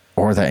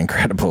 Or that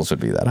Incredibles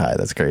would be that high.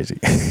 That's crazy.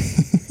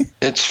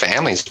 It's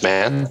families,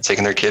 man.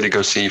 Taking their kid to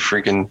go see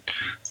freaking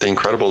The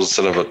Incredibles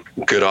instead of a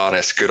good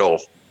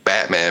old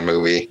Batman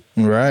movie.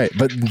 Right.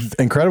 But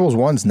Incredibles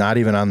 1's not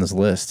even on this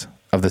list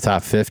of the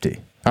top 50.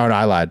 Oh, no,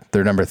 I lied.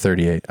 They're number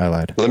 38. I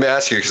lied. Let me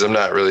ask you, because I'm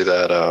not really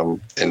that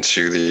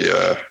into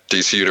the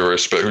DC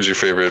universe, but who's your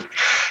favorite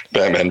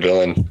Batman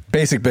villain?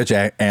 Basic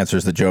bitch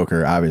answers the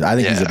Joker, obviously. I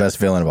think he's the best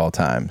villain of all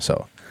time,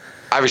 so.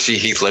 Obviously,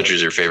 Heath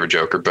Ledger's your favorite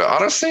Joker, but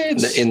honestly,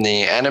 in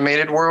the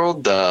animated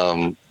world,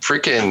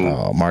 Mark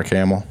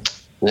Hamill.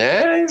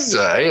 Yeah,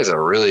 he has a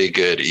really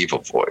good evil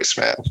voice,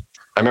 man.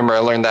 I remember I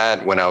learned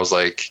that when I was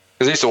like,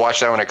 because I used to watch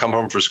that when I come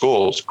home from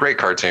school. It's a great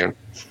cartoon.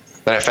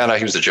 Then I found out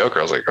he was the Joker.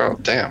 I was like, oh,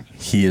 damn.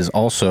 He is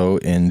also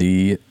in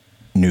the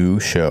new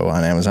show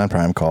on Amazon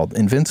Prime called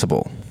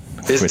Invincible.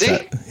 Is he?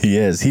 He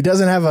is. He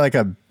doesn't have like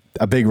a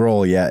big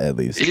role yet, at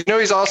least. You know,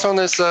 he's also in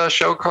this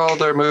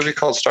movie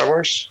called Star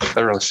Wars. I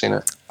haven't really seen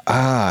it.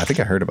 I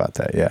think I heard about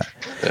that. Yeah.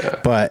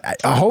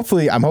 But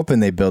hopefully, I'm hoping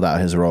they build out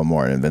his role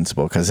more in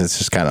Invincible, because it's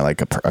just kind of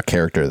like a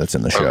character that's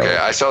in the show. Okay,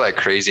 I saw that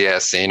crazy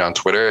ass scene on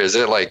Twitter. Is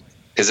it like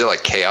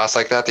chaos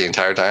like that the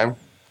entire time?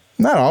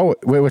 Not all.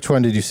 Wait, which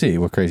one did you see?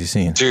 What crazy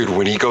scene? Dude,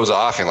 when he goes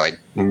off and like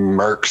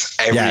murks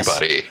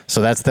everybody. Yes.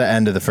 So that's the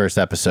end of the first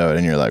episode,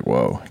 and you're like,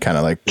 whoa, kind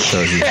of like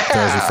throws you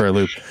for a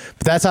loop.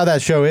 But that's how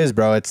that show is,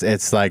 bro.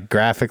 It's like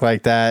graphic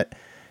like that.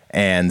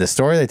 And the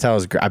story they tell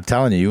is, I'm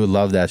telling you, you would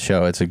love that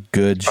show. It's a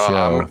good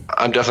show.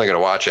 I'm definitely going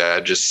to watch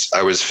it.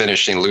 I was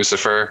finishing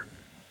Lucifer,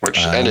 which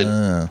ended.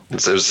 It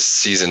was a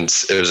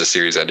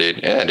series ended.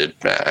 It ended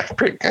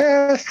pretty,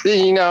 as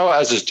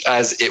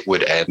it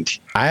would end.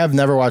 I have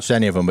never watched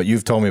any of them, but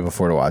you've told me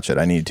before to watch it.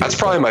 I need to. That's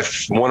probably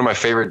one of my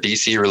favorite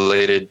DC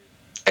related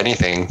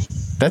anything.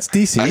 That's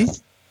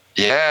DC?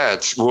 Yeah,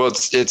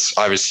 it's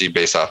obviously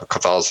based off of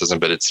Catholicism,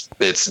 but it's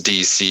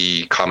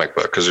DC comic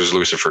book, because there's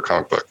Lucifer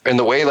comic book, and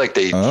the way like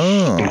they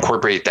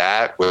incorporate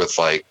that with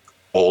like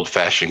old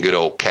fashioned good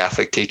old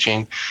Catholic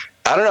teaching,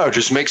 I don't know, it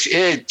just makes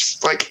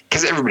it's like,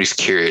 because everybody's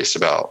curious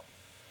about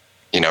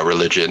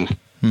religion,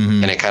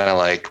 and it kind of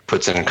like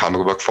puts it in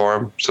comic book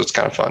form, so it's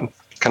kind of fun,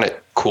 kind of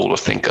cool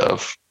to think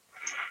of.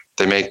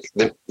 They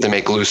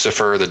make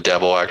Lucifer, the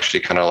devil, actually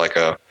kind of like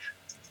a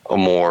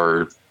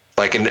more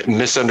like a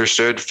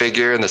misunderstood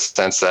figure, in the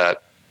sense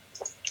that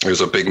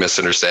there's a big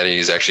misunderstanding.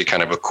 He's actually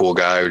kind of a cool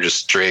guy who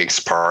just drinks,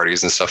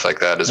 parties, and stuff like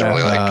that. Doesn't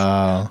really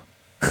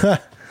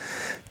like.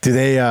 Do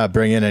they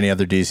bring in any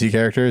other DC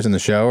characters in the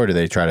show, or do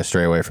they try to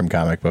stray away from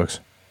comic books?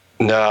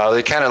 No,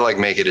 they kind of like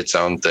make it its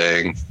own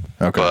thing.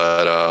 Okay.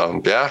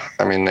 But yeah,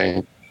 I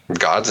mean,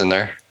 God's in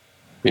there.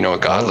 You know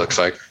what God looks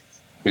like.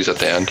 He's at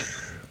the end.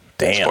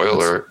 Damn.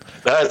 Spoiler.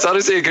 It's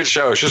honestly a good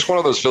show. It's just one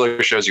of those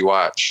filler shows you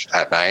watch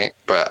at night,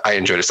 but I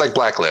enjoyed it. It's like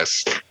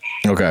Blacklist.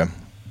 Okay.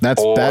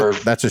 That's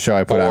a show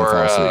I put on and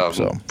fall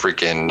asleep. So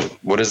freaking,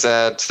 what is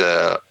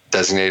that?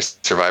 Designated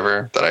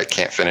Survivor that I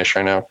can't finish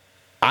right now.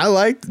 I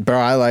like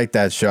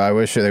that show. I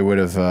wish they would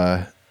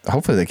have.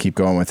 Hopefully they keep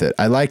going with it.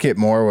 I like it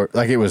more.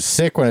 Like, it was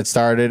sick when it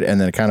started, and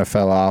then it kind of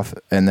fell off.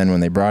 And then when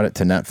they brought it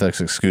to Netflix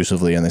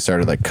exclusively, and they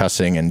started like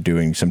cussing and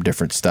doing some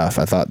different stuff,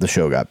 I thought the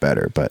show got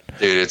better. But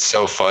dude, it's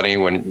so funny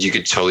when you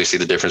could totally see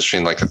the difference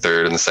between like the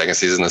third and the second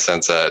season, in the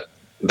sense that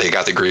they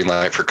got the green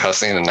light for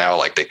cussing, and now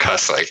like they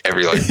cuss like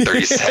every like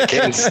 30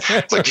 seconds.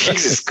 It's like,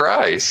 Jesus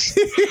Christ.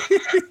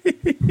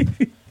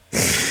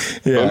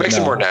 Yeah, it makes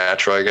it more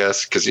natural, I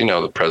guess, because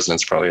the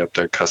president's probably up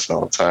there cussing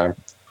all the time.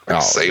 Like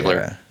a sailor.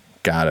 Yeah.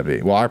 Gotta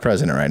be. Well, our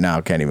president right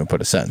now can't even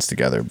put a sentence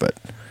together, but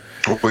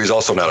he's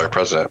also not our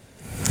president.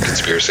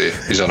 Conspiracy.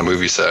 He's on a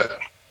movie set.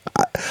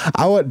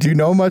 Do you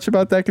know much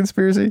about that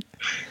conspiracy?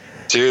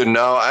 Dude,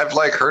 no. I've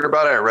like heard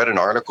about it. I read an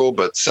article,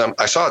 but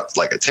I saw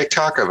like a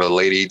TikTok of a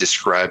lady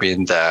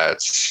describing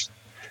that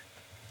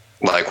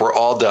like we're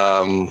all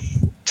dumb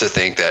to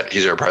think that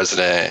he's our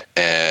president,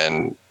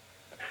 and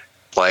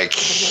like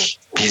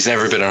he's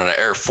never been on an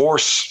Air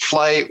Force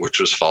flight, which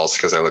was false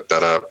because I looked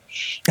that up.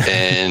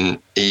 And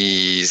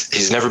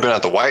he's never been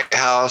at the White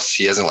House.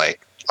 He hasn't like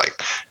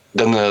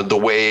done the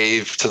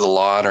wave to the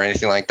lawn or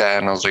anything like that.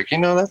 And I was like,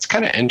 that's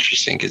kind of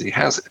interesting because he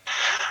hasn't.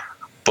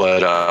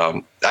 But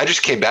I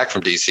just came back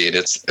from DC, and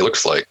it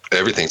looks like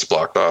everything's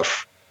blocked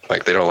off.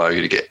 Like, they don't allow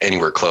you to get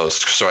anywhere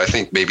close. So I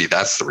think maybe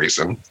that's the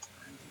reason.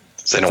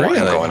 They don't want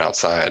him going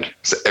outside.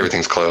 So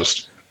everything's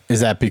closed. Is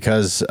that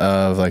because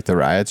of like the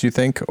riots, you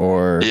think,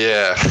 or?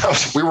 Yeah,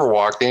 we're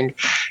walking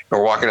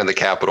to the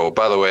Capitol.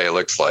 By the way, it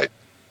looks like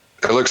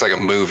a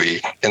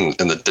movie in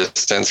the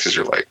distance, because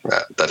you're like,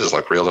 that doesn't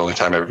look real. The only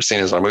time I've ever seen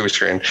it is on a movie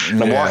screen.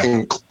 And I'm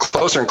walking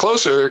closer and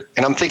closer,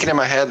 and I'm thinking in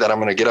my head that I'm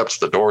going to get up to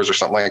the doors or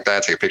something like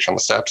that, take a picture on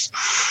the steps.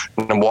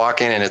 And I'm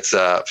walking, and it's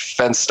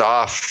fenced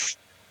off.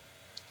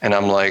 And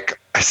I'm like,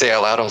 I say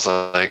out loud, I was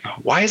like,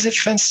 why is it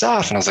fenced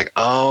off? And I was like,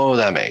 oh,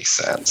 that makes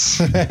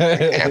sense.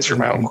 Answer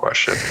my own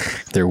question.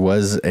 There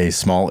was a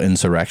small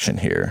insurrection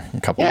here a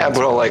couple months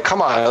ago. But like,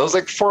 come on. It was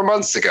like 4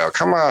 months ago.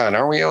 Come on.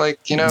 Aren't we like,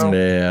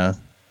 Yeah.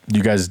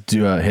 You guys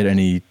hit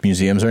any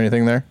museums or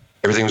anything there?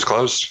 Everything was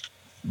closed.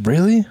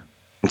 Really?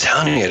 I'm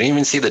telling you, I didn't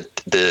even see the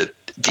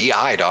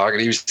DI, dog. I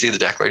didn't even see the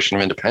Declaration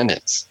of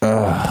Independence.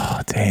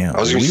 Oh, damn. I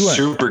was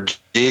super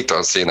geeked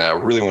on seeing that. I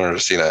really wanted to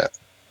see that.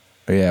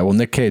 Yeah, well,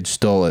 Nick Cage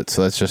stole it,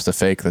 so that's just a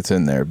fake that's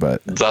in there.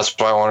 But That's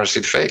why I wanted to see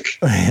the fake.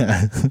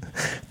 yeah.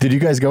 Did you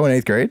guys go in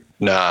 8th grade?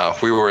 No,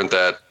 we weren't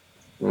that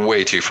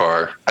way too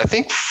far. I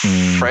think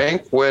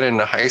Frank went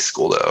into high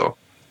school though.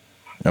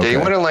 Yeah, he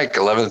went in like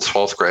 11th,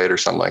 12th grade or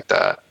something like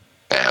that.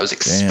 Yeah, it was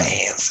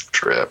expansive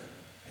trip.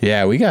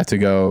 Yeah, we got to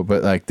go,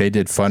 but like they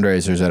did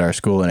fundraisers at our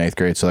school in 8th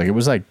grade, so like it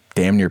was like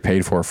damn near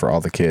paid for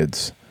all the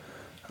kids.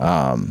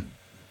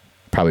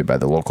 Probably by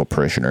the local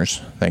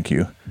parishioners. Thank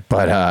you.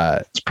 But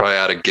it's probably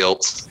out of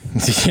guilt.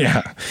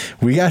 Yeah,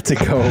 we got to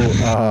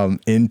go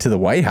into the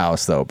White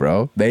House though,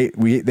 bro. They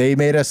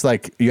made us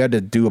like you had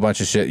to do a bunch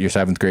of shit your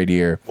 7th grade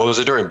year. What was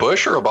it during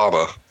Bush or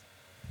Obama?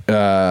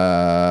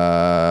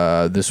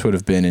 This would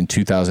have been in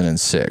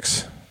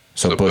 2006.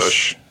 So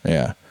Bush.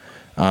 Yeah.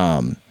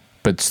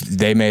 But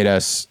they made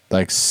us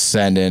like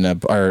send in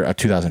or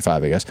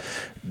 2005, I guess.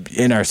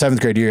 In our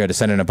 7th grade year, you had to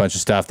send in a bunch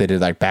of stuff. They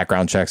did like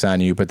background checks on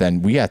you, but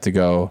then we had to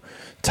go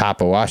top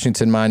a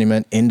Washington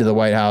Monument into the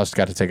White House.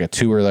 Got to take a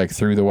tour like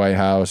through the White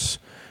House.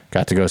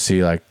 Got to go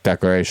see like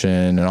Declaration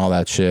and all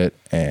that shit.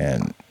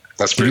 And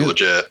that's pretty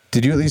legit.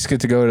 Did you at least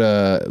get to go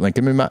to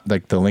Lincoln,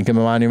 like the Lincoln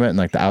Monument and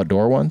like the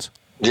outdoor ones?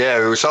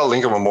 Yeah, we saw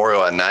Lincoln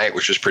Memorial at night,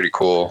 which was pretty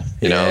cool.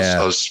 You know,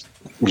 I was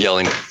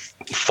yelling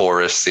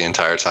Forrest the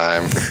entire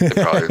time.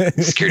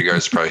 Security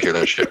guards probably hear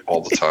that shit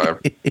all the time.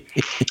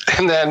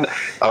 And then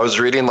I was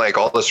reading like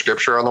all the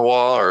scripture on the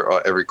wall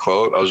or every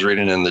quote. I was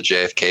reading in the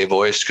JFK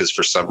voice because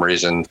for some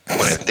reason when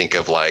I think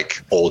of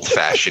like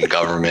old-fashioned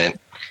government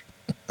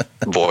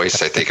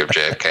voice, I think of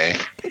JFK.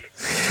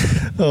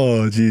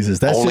 Oh Jesus!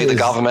 That's only the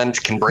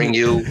government can bring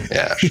you.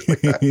 Yeah, shit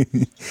like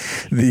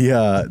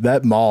that.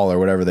 That mall or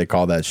whatever they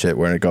call that shit,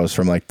 where it goes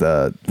from like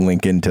the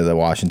Lincoln to the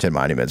Washington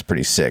Monument, is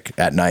pretty sick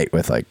at night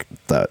with like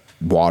the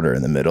water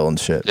in the middle and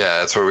shit. Yeah,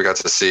 that's where we got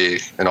to see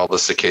and all the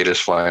cicadas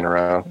flying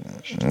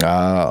around.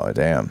 Oh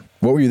damn!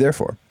 What were you there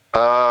for?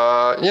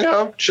 You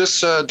know,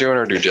 just doing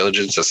our due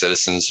diligence as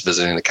citizens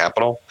visiting the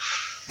Capitol.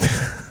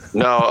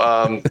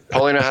 No,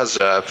 Paulina has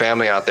a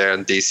family out there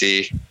in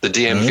DC, the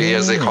DMV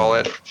as they call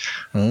it,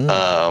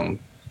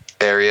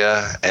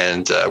 area.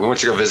 And we went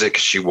to go visit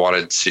because she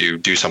wanted to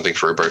do something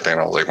for her birthday.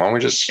 And I was like, why don't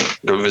we just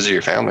go visit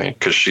your family?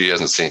 Because she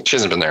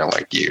hasn't been there in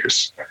like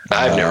years.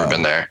 I've never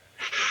been there.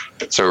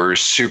 So we were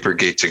super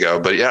geeked to go.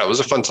 But yeah, it was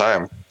a fun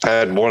time. I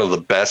had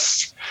the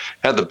best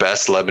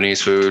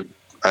Lebanese food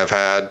I've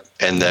had.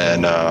 And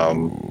then,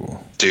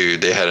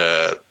 dude, they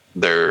had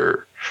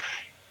their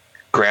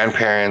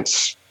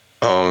grandparents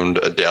owned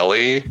a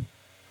deli,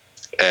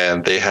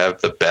 and they have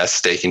the best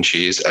steak and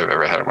cheese I've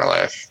ever had in my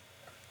life.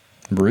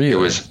 Really? It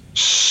was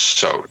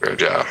so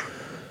good, yeah.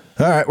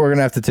 All right, we're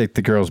gonna have to take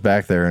the girls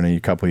back there in a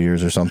couple of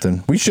years or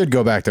something. We should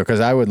go back though, because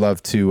I would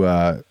love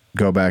to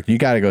go back. You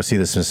got to go see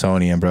the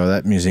Smithsonian, bro.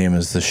 That museum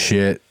is the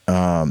shit.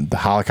 The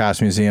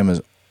Holocaust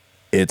Museum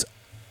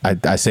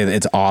I say that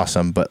it's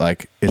awesome, but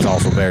like it's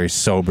also very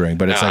sobering.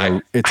 But it's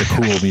it's a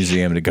cool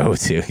museum to go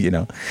to, you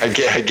know. I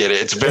get it.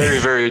 It's very,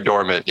 very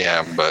dormant,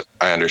 yeah. But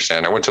I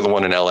understand. I went to the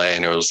one in LA,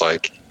 and it was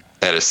like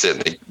I had to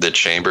sit in the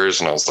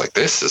chambers, and I was like,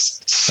 "This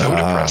is so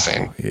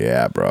depressing."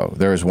 Yeah, bro.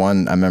 There was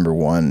one. I remember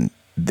one.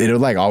 It'll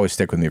like always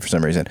stick with me for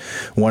some reason.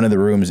 One of the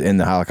rooms in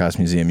the Holocaust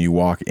Museum, you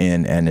walk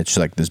in, and it's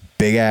like this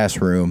big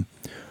ass room,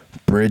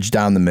 bridge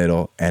down the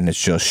middle, and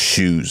it's just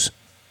shoes,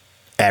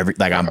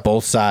 on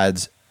both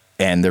sides.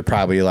 And they're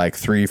probably like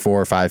 3,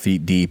 4, 5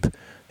 feet deep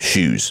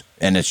shoes.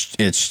 And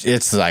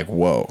it's like,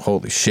 whoa,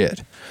 holy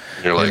shit.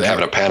 You're like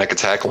having a panic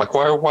attack. Like,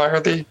 why are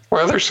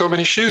there so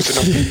many shoes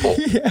in people?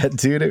 Yeah,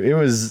 dude, it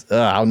was,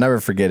 I'll never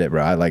forget it,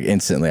 bro. I like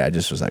instantly, I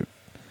just was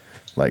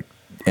like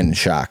in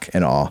shock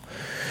and awe.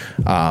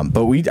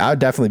 But I would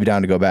definitely be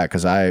down to go back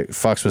because I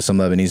fucks with some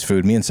Lebanese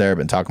food. Me and Sarah have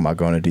been talking about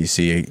going to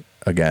DC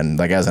again,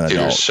 like as an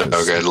adult. Dude, so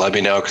good. Let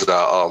me know because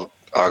I'll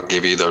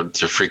give you the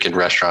freaking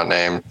restaurant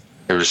name.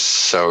 It was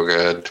so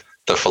good.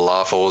 The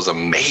falafel was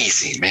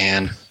amazing,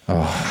 man.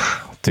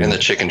 Oh, dude. And the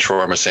chicken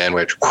shawarma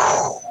sandwich,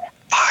 whew,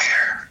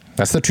 fire.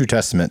 That's the true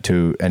testament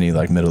to any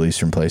like Middle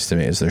Eastern place to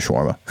me is their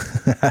shawarma.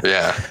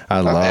 Yeah,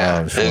 I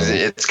love shawarma.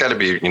 It's got to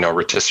be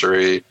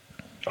rotisserie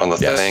on the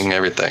thing,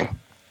 everything.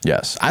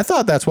 Yes, I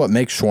thought that's what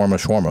makes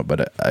shawarma,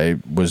 but I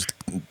was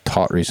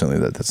taught recently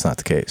that that's not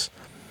the case.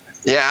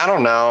 Yeah, I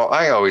don't know.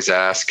 I always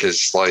ask because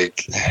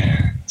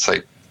it's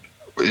like.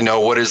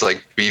 What is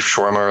like beef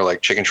shawarma or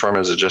like chicken shawarma?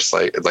 Is it just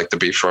like the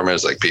beef shawarma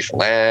is like beef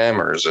and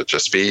lamb, or is it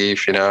just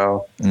beef?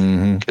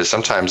 Because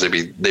sometimes they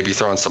be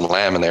throwing some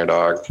lamb in there,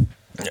 dog.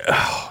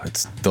 Oh,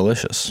 it's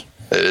delicious.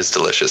 It is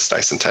delicious,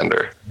 nice and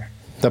tender.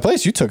 The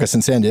place you took us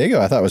in San Diego,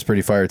 I thought was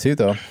pretty fire too,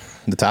 though.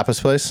 The tapas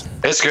place.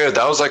 It's good.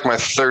 That was like my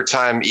 3rd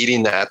time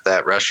eating at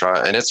that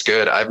restaurant, and it's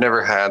good. I've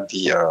never had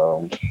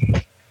the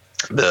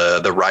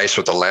rice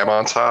with the lamb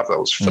on top. That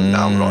was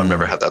phenomenal. I've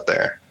never had that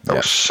there. That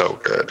was so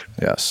good.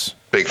 Yes.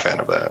 Big fan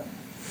of that.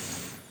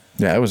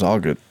 Yeah, it was all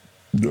good.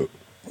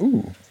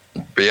 Ooh.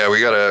 But yeah, we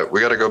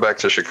gotta go back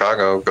to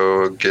Chicago.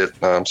 Go get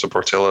some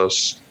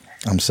Portillo's.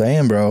 I'm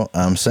saying, bro.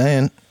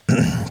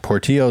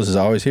 Portillo's is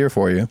always here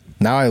for you.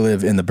 Now I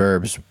live in the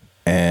burbs,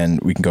 and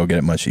we can go get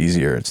it much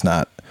easier. It's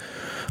not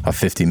a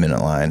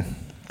 50-minute line.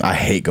 I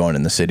hate going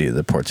in the city to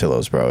the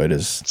Portillo's, bro.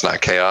 It's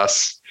not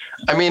chaos.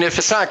 I mean, if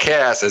it's not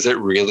chaos, is it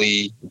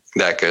really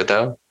that good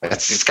though?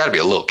 It's got to be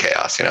a little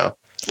chaos, you know,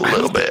 a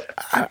little bit.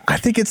 I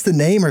think it's the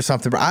name or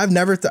something. But I've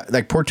never thought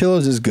like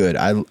Portillo's is good.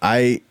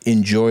 I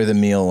enjoy the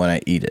meal when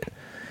I eat it,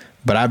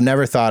 but I've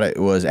never thought it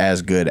was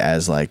as good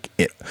as like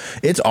it.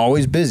 It's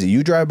always busy.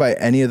 You drive by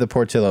any of the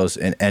Portillo's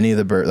and any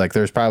of the like,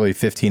 there's probably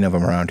 15 of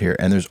them around here,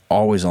 and there's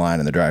always a line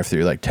in the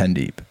drive-through, like 10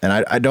 deep. And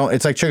I don't.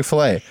 It's like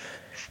Chick-fil-A.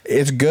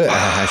 It's good.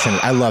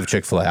 I love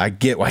Chick-fil-A. I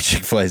get why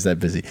Chick-fil-A is that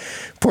busy.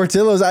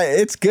 Portillo's,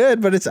 it's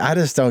good, but I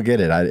just don't get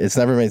it. It's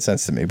never made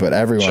sense to me. But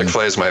everyone,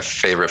 Chick-fil-A is my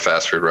favorite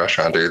fast food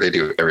restaurant, dude. They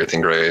do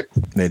everything great.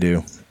 They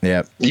do.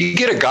 Yeah. You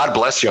get a God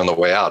bless you on the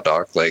way out,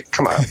 dog. Like,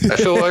 come on. I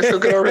feel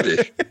good already.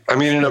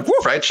 I'm eating a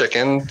fried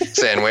chicken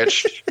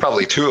sandwich,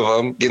 probably 2 of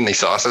them, getting these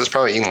sauces,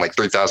 probably eating like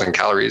 3,000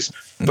 calories.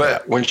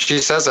 But when she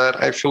says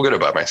that, I feel good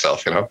about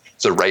myself, you know?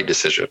 It's the right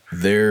decision.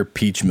 Their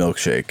peach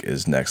milkshake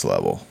is next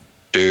level.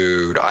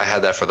 Dude, I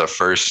had that for the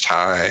first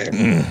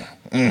time.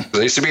 I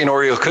used to be an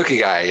Oreo cookie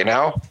guy, you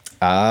know?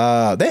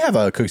 They have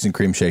a cookies and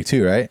cream shake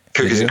too, right?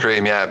 Cookies and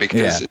cream, yeah.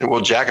 Because,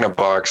 well, Jack in the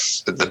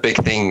Box, the big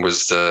thing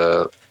was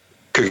the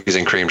cookies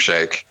and cream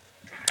shake.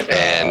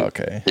 And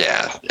okay.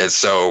 Yeah, it's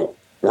so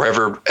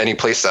wherever any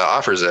place that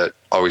offers it,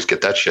 always get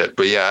that shit.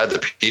 But yeah, the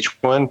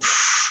peach one,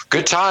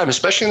 good time,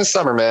 especially in the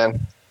summer, man.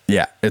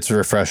 Yeah, it's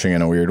refreshing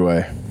in a weird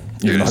way.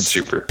 Dude, it's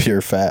super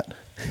pure fat.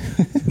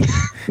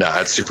 Nah,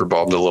 it's super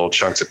bulb, the little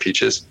chunks of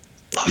peaches.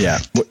 Yeah.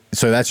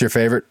 So that's your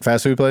favorite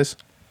fast food place?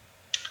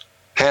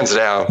 Hands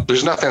down.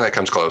 There's nothing that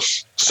comes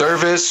close.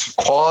 Service,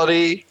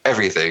 quality,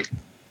 everything.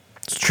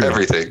 It's true.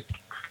 Everything.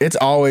 It's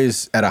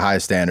always at a high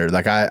standard.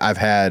 Like I've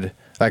had,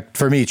 like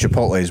for me,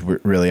 Chipotle's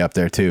really up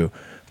there too.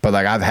 But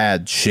like I've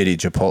had shitty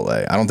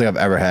Chipotle. I don't think I've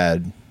ever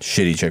had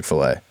shitty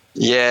Chick-fil-A.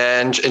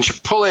 Yeah, and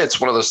Chipotle,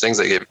 it's one of those things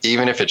that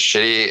even if it's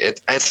shitty,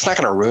 it's not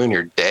going to ruin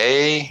your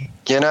day,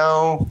 you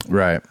know?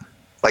 Right.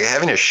 Like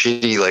having a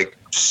shitty like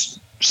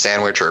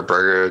sandwich or a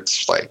burger,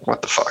 it's like,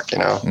 what the fuck, you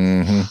know?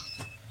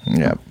 Mm-hmm.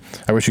 Yeah.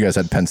 I wish you guys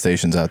had Penn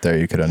Stations out there.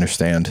 You could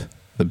understand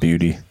the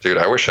beauty. Dude,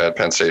 I wish I had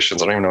Penn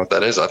Stations. I don't even know what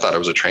that is. I thought it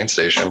was a train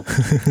station.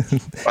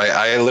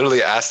 I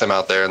literally asked them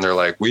out there and they're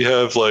like, we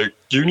have like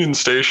Union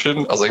Station.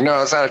 I was like,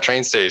 no, it's not a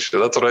train station.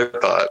 That's what I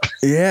thought.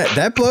 Yeah,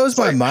 that blows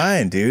my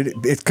mind, dude.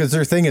 It's because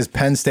their thing is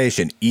Penn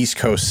Station, East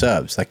Coast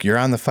subs. Like you're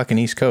on the fucking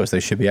East Coast. They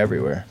should be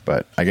everywhere.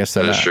 But I guess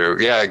they're not. That's true.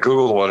 Yeah, I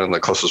Googled one and the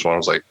closest one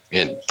was like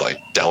in like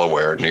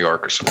Delaware, New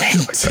York or something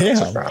like that.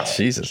 Damn, like, oh,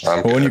 Jesus.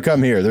 Well, when you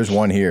come here, there's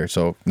one here.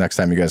 So next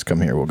time you guys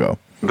come here, we'll go.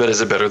 But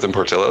is it better than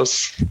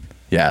Portillo's?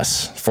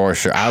 Yes, for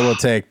sure. I will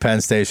take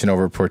Penn Station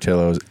over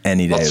Portillo's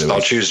any day.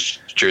 I'll choose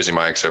Jersey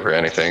Mike's over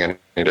anything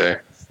any day.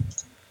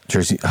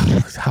 Jersey,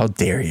 oh, how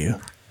dare you?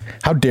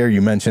 How dare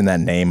you mention that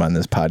name on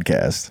this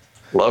podcast?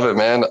 Love it,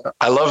 man.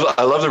 I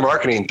love their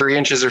marketing. 3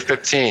 inches or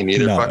 15.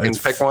 Either fucking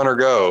pick one or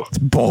go. It's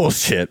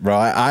bullshit, bro.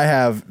 I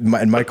have,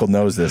 and Michael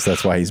knows this.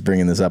 That's why he's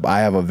bringing this up. I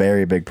have a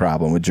very big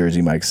problem with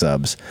Jersey Mike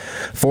subs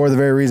for the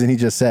very reason he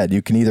just said.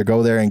 You can either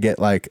go there and get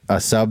like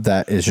a sub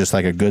that is just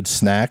like a good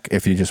snack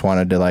if you just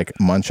wanted to like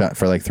munch on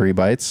for like 3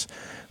 bites,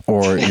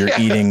 or you're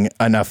eating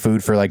enough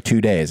food for like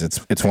 2 days.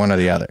 It's one or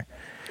the other.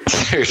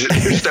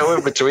 There's no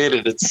in between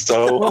it. It's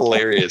so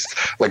hilarious.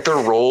 Like their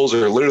rolls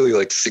are literally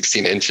like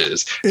 16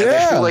 inches. And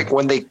I feel like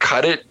when they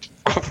cut it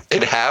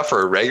in half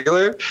or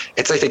regular,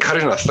 it's like they cut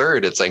it in a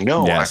third. It's like,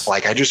 no,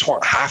 I just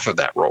want half of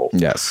that roll.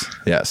 Yes.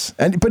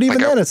 But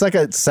even then, it's like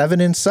a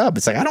 7-inch sub.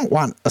 It's like, I don't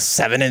want a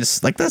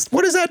 7-inch. Like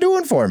what is that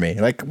doing for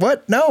me? Like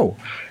what? No.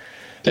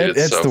 Dude,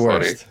 it's so the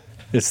worst. Funny.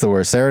 It's the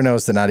worst. Sarah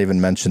knows to not even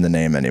mention the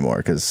name anymore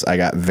because I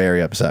got very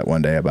upset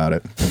one day about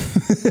it.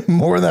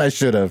 More than I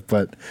should have,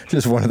 but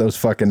just one of those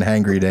fucking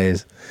hangry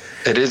days.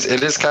 It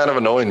is kind of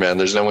annoying, man.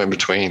 There's no in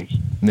between.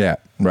 Yeah,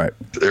 right.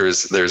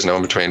 There's no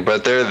in between,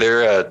 but their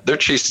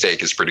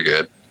cheesesteak is pretty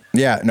good.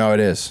 Yeah, no, it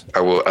is.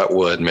 I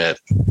will admit.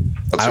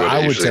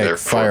 I would take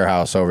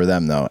Firehouse over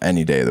them though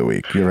any day of the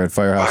week. You ever had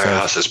Firehouse?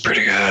 Firehouse is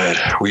pretty good.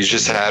 We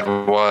just had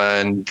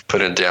one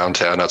put in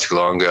downtown not too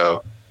long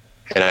ago.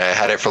 And I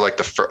had it for like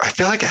I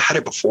feel like I had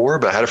it before,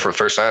 but I had it for the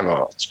first time.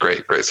 Oh, it's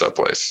great sub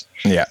place.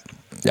 Yeah,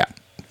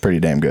 pretty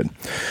damn good.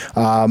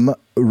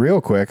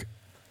 Real quick,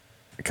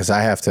 because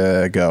I have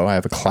to go. I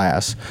have a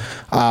class.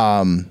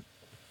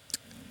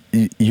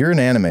 You're an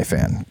anime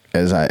fan,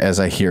 as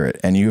I hear it,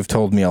 and you've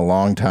told me for a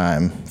long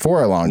time.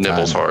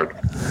 Nibbles hard.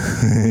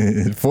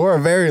 For a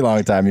very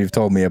long time, you've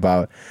told me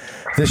about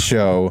this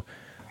show,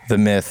 the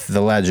myth, the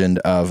legend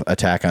of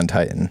Attack on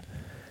Titan,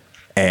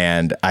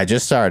 and I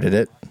just started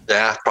it.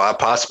 Yeah,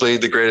 possibly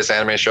the greatest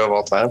anime show of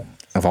all time.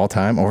 Of all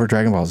time? Over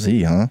Dragon Ball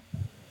Z, huh?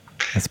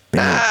 That's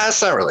big.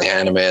 It's not really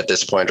anime at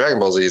this point. Dragon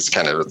Ball Z is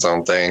kind of its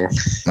own thing.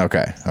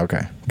 Okay,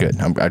 good.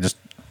 I just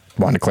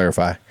wanted to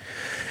clarify.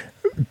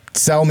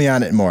 Sell me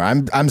on it more.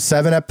 I'm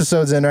 7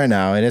 episodes in right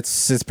now, and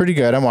it's pretty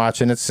good. I'm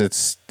watching. It's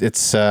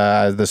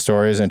the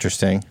story is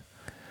interesting.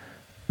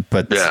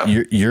 but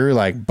you're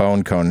like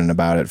bone coning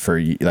about it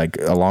for like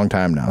a long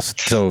time now.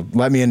 So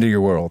let me into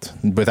your world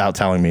without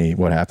telling me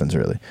what happens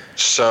really.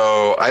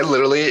 So I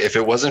literally, if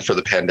it wasn't for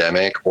the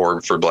pandemic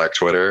or for Black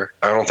Twitter,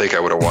 I don't think I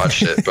would have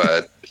watched it,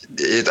 but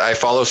I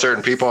follow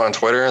certain people on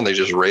Twitter and they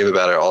just rave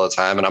about it all the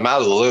time, and I'm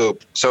out of the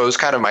loop. So it was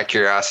kind of my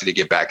curiosity to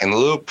get back in the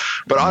loop.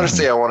 But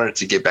honestly, I wanted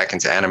to get back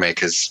into anime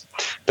because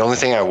the only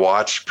thing I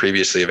watched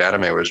previously of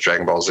anime was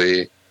Dragon Ball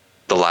Z,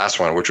 the last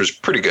one, which was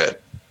pretty good.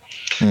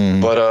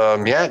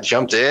 But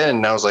jumped in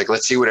and I was like,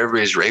 let's see what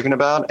everybody's raving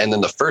about. And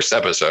then the first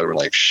episode, we're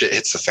like, shit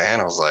hits the fan.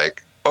 I was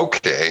like,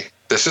 okay,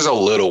 this is a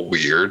little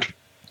weird.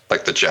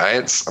 Like the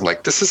Giants, I'm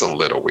like, this is a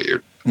little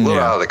weird, a little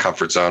out of the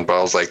comfort zone. But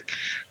I was like,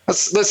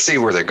 let's see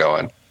where they're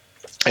going.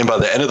 And by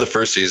the end of the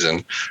first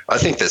season, I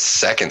think the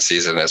second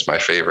season is my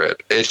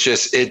favorite.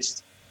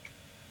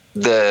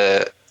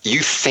 You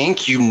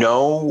think you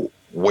know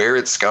where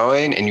it's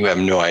going and you have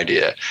no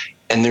idea.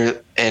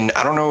 And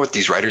I don't know what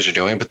these writers are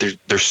doing, but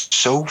they're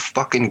so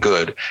fucking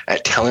good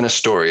at telling a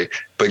story,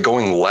 but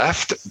going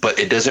left, but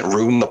it doesn't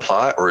ruin the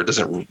plot or it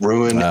doesn't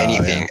ruin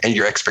anything and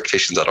your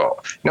expectations at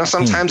all. You know,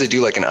 sometimes they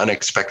do like an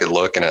unexpected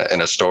look in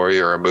a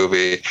story or a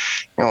movie.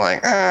 You're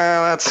like,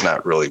 that's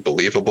not really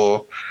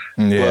believable.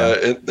 Yeah.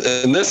 But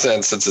in this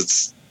sense, since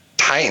it's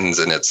Titans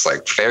and it's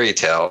like fairy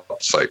tale,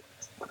 it's like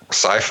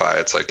sci-fi,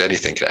 it's like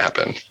anything can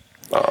happen.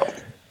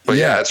 But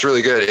yeah, it's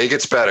really good. It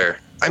gets better.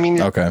 I mean,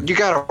 you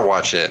gotta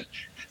watch it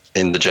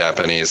in the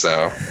Japanese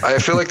though. I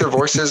feel like their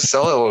voices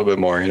sell it a little bit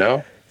more, you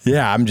know?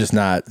 Yeah, I'm just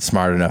not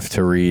smart enough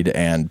to read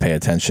and pay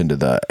attention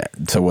to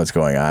what's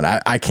going on.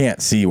 I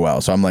can't see well,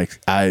 so I'm like,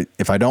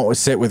 if I don't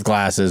sit with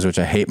glasses, which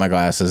I hate my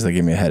glasses, they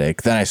give me a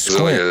headache. Then I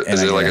squint.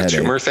 Is it like a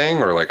tumor thing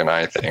or like an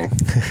eye thing?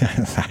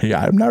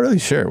 Yeah, I'm not really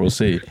sure. We'll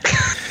see.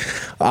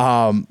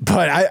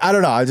 But I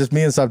don't know.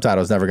 Me and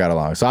subtitles never got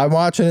along, so I'm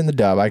watching in the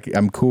dub.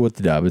 I'm cool with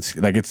the dub. It's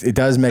like it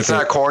does make. It's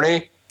not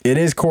corny. It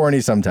is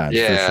corny sometimes.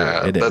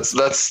 Yeah, for sure.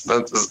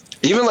 That's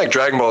even like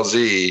Dragon Ball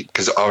Z,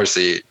 because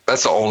obviously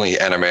that's the only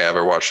anime I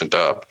ever watched in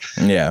dub.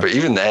 Yeah, but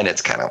even then,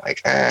 it's kind of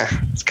like,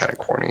 it's kind of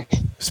corny.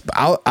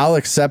 I'll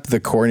accept the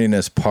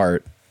corniness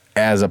part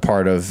as a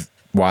part of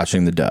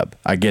watching the dub.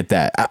 I get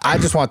that. I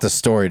just want the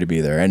story to be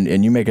there,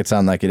 and you make it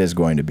sound like it is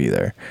going to be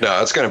there. No,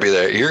 it's going to be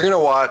there. You're going to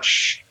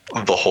watch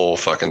the whole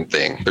fucking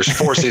thing. There's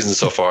 4 seasons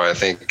so far. I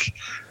think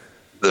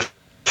the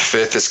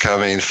 5th is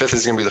coming. 5th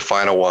is going to be the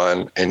final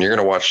one, and you're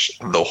going to watch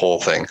the whole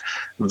thing.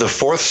 The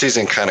 4th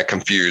season kind of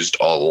confused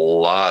a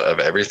lot of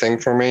everything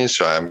for me,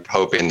 so I'm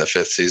hoping the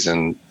 5th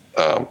season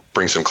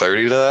brings some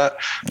clarity to that.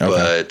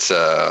 Okay. But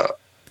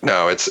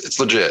no, it's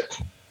legit.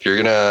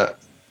 You're gonna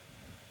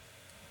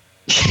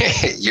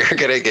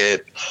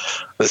get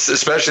this,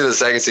 especially the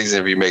second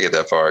season. If you make it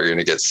that far, you're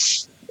gonna get,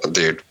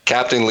 dude,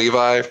 Captain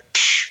Levi,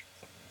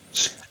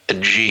 a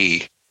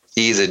G.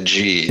 He's a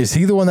G. Is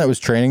he the one that was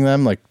training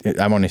them? Like,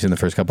 I've only seen the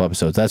first couple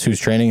episodes. That's who's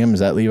training him? Is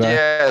that Levi?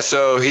 Yeah,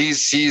 so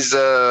he's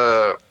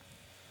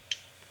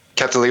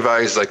Captain Levi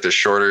is like the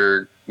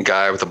shorter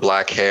guy with the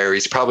black hair.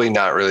 He's probably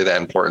not really that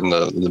important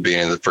in the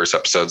beginning of the first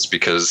episodes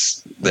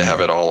because they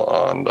have it all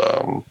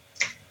on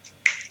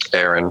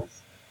Aaron.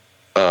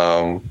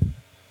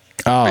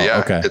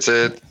 Okay.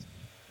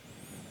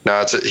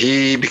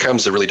 He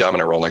becomes a really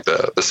dominant role in like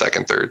the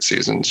second, third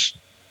seasons.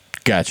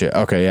 Gotcha.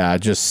 Okay, yeah, I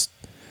just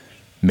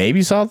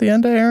maybe saw the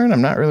end of Aaron.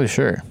 I'm not really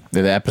sure.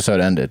 The episode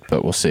ended,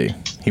 but we'll see.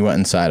 He went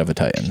inside of a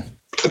Titan.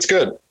 It's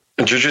good.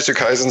 And Jujutsu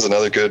Kaisen's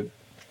another good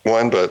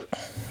one, but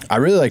I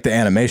really like the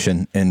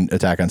animation in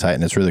Attack on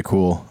Titan. It's really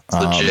cool.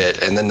 It's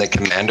legit. And then the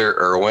Commander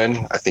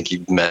Erwin, I think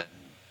you met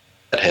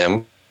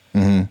him.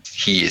 Mm-hmm.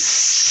 He is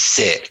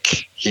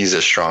sick. He's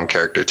a strong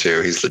character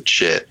too. He's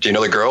legit. Do you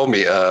know the girl,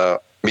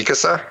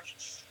 Mikasa?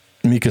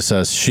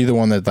 Mikasa, is she the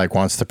one that like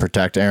wants to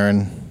protect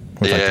Aaron?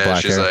 With, like, the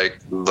black she's hair?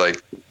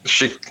 like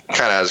she kind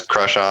of has a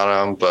crush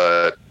on him,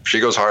 but she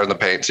goes hard in the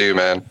paint too,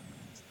 man.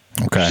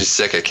 Okay. She's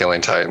sick at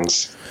killing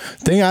Titans.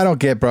 Thing I don't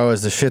get, bro,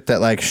 is the shit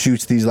that like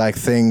shoots these like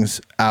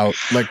things out,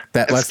 like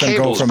that lets them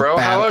go from bro.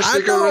 battle. How else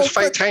they go to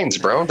fight Titans,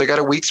 bro? They got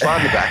a weak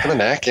spot in the back of the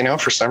neck,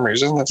 for some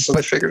reason. That's what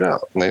they figured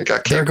out. And they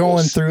got cables. They're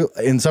going through,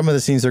 in some of the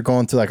scenes, they're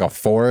going through like a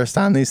forest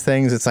on these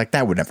things. It's like,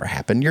 that would never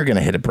happen. You're going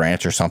to hit a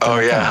branch or something. Oh,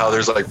 yeah. How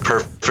there's like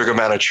perfect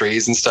amount of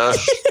trees and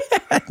stuff.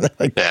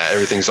 Yeah,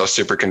 everything's all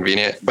super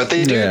convenient. But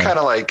they do kind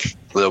of like,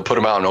 they'll put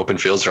them out in open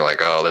fields. They're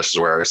like, oh, this is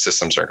where our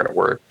systems aren't going to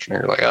work. And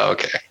you're like, oh,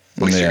 okay.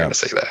 At least you're going to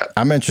say that.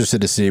 I'm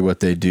interested to see what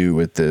they do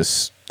with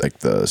this, like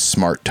the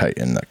smart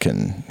Titan that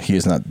he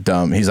is not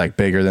dumb. He's like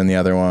bigger than the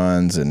other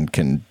ones and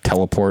can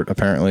teleport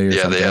apparently. Or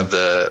something. They have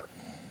the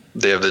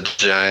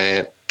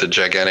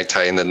gigantic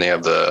Titan. Then they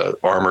have the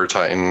armor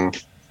Titan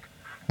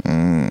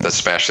that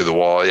smashed through the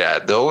wall. Yeah,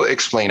 they'll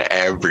explain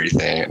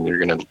everything,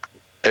 and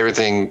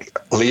everything.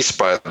 At least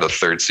by the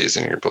third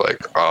season, you're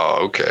like, oh,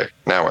 okay,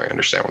 now I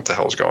understand what the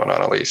hell's going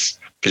on. At least.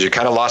 Because you're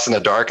kind of lost in the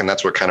dark, and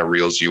that's what kind of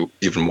reels you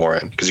even more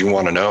in, because you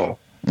want to know.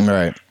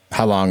 Right.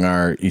 How long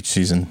is each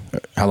season?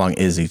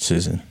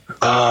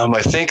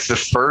 I think the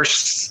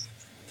first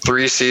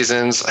 3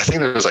 seasons, I think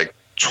there was like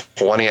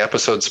 20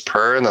 episodes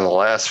per, and then the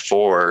last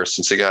 4,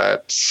 since it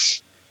got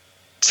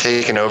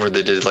taken over.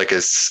 They did like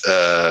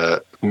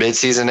a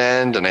mid-season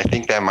end, and I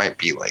think that might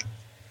be like,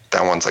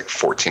 that one's like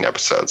 14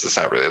 episodes. It's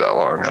not really that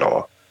long at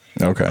all.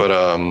 Okay.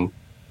 But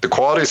the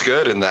quality's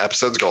good, and the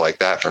episodes go like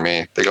that for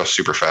me. They go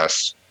super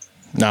fast.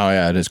 No,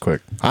 yeah, it is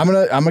quick. I'm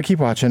gonna keep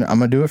watching. I'm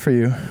gonna do it for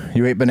you.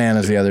 You ate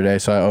bananas the other day,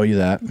 so I owe you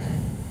that.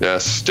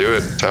 Yes, do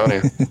it, Tony.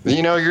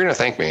 You know, you're gonna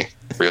thank me.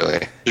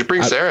 Really, you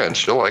bring Sarah, and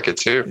she'll like it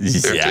too.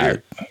 Yeah,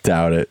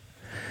 doubt it.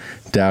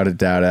 Doubt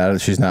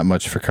it. She's not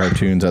much for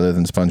cartoons other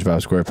than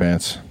SpongeBob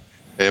SquarePants.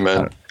 Hey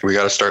man, we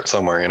got to start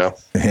somewhere, you know.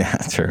 Yeah,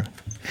 true.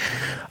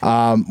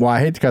 Well, I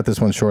hate to cut this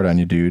one short on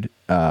you, dude.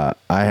 I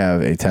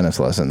have a tennis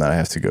lesson that I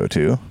have to go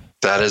to.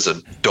 That is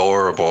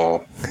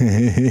adorable.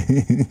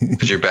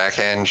 Is your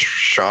backhand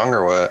strong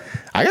or what?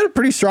 I got a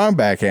pretty strong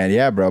backhand,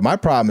 yeah, bro. My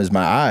problem is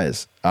my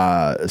eyes.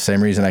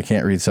 Same reason I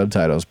can't read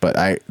subtitles, but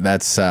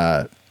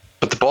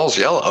But the ball's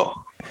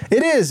yellow.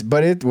 It is,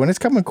 but when it's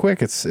coming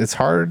quick, it's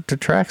hard to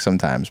track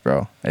sometimes,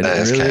 bro.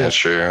 That's kind of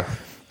true.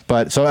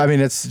 But so I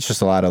mean, it's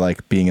just a lot of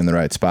like being in the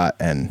right spot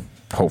and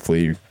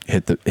hopefully you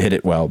hit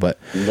it well. But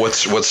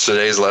what's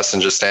today's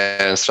lesson? Just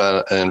stand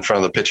in front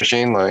of the pitch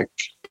machine like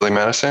Billy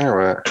Madison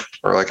or what?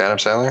 Or like Adam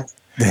Sandler?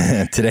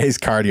 Today's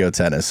cardio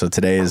tennis. So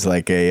today is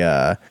like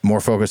a more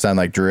focused on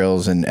like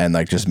drills and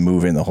like just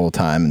moving the whole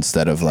time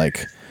instead of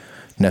like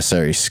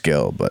necessary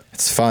skill. But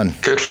it's fun.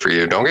 Good for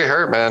you. Don't get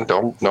hurt, man.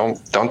 Don't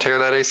tear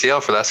that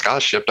ACL for that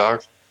scholarship,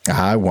 dog.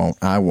 I won't.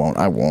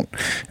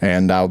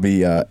 And I'll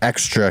be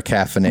extra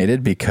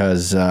caffeinated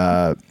because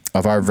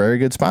of our very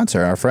good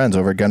sponsor, our friends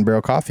over at Gun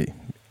Barrel Coffee.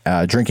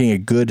 Drinking a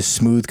good,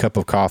 smooth cup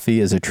of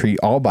coffee is a treat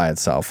all by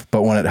itself,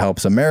 but when it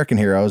helps American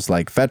heroes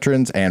like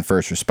veterans and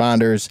first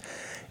responders,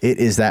 it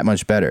is that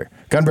much better.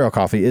 Gun Barrel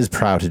Coffee is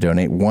proud to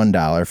donate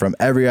 $1 from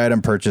every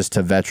item purchased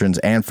to veterans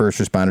and first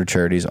responder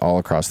charities all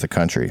across the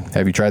country.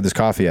 Have you tried this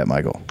coffee yet,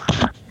 Michael?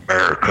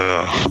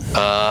 America.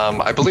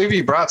 I believe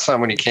you brought some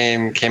when you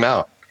came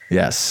out.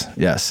 Yes,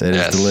 it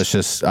is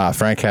delicious.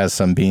 Frank has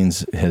some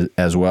beans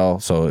as well,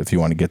 so if you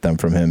want to get them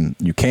from him,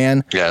 you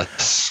can.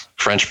 Yes,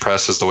 French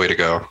press is the way to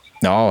go.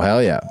 Oh,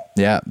 hell yeah.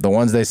 Yeah, the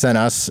ones they sent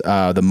us,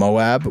 the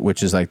Moab,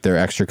 which is like their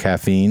extra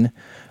caffeine.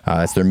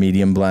 It's their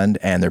medium blend.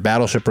 And their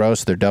Battleship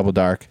Roast, their double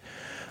dark.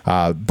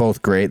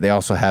 Both great. They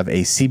also have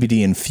a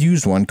CBD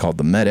infused one called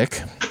the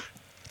Medic.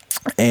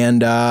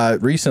 And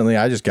recently,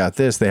 I just got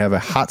this. They have a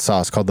hot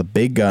sauce called the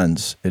Big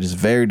Guns. It is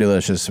very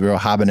delicious. Real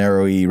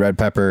habanero-y, red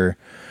pepper,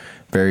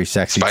 very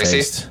sexy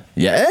taste.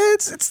 Yeah,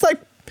 it's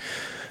like...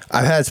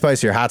 I've had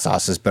spicier hot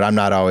sauces, but I'm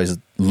not always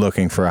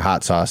looking for a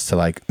hot sauce to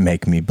like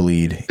make me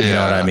bleed. You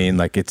know what I mean?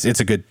 Like it's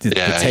a good the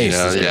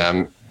taste.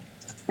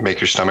 Make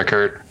your stomach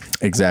hurt.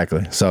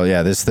 Exactly. So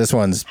yeah, this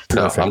one's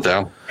perfect. No, I'm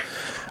down.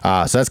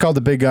 So that's called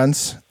the Big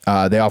Guns.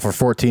 They offer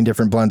 14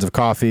 different blends of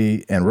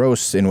coffee and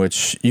roasts in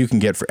which you can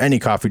get for any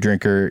coffee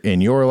drinker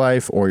in your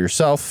life or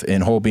yourself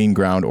in whole bean,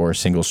 ground, or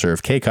single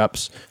serve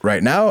K-cups.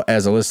 Right now,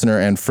 as a listener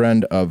and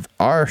friend of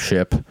our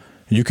ship,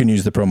 you can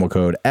use the promo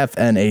code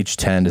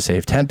FNH10 to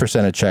save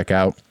 10% at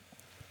checkout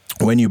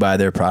when you buy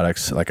their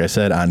products, like I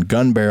said, on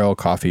Gun Barrel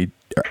Coffee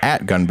or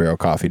at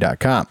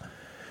gunbarrelcoffee.com.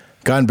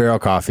 Gun Barrel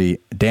Coffee,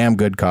 damn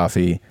good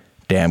coffee,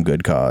 damn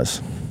good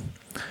cause.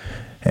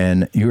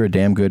 And you're a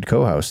damn good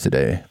co-host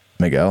today,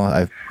 Miguel.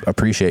 I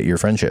appreciate your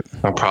friendship.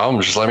 No problem.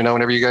 Just let me know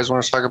whenever you guys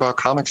want to talk about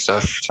comic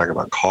stuff, talk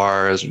about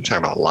cars, talk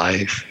about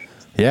life.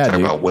 Yeah,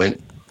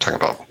 talk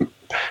about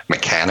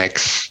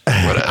mechanics.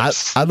 What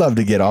else? I'd love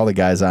to get all the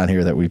guys on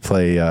here that we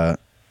play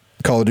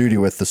Call of Duty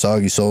with, the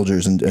Soggy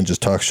Soldiers, and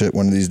just talk shit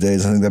one of these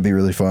days. I think that'd be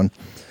really fun.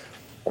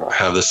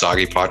 Have the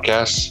Soggy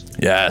podcast.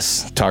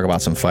 Yes, talk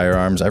about some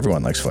firearms.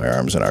 Everyone likes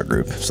firearms in our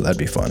group, so that'd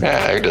be fun.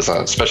 Yeah, who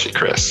doesn't? Especially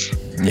Chris.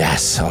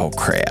 Yes. Oh,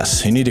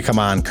 Chris. You need to come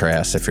on,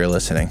 Chris, if you're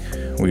listening.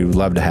 We would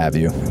love to have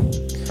you.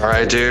 All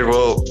right, dude.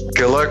 Well,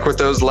 good luck with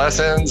those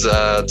lessons.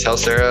 Tell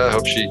Sarah,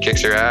 hope she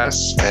kicks your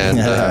ass. And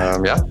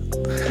yeah.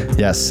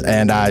 Yes,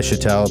 and I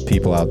should tell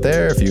people out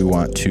there, if you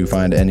want to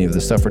find any of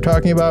the stuff we're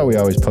talking about, we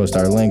always post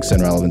our links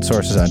and relevant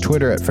sources on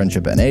Twitter at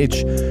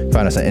FriendshipNH.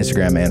 Find us on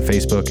Instagram and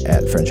Facebook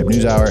at Friendship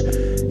News Hour.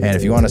 And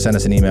if you want to send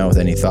us an email with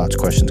any thoughts,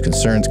 questions,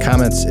 concerns,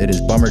 comments, it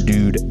is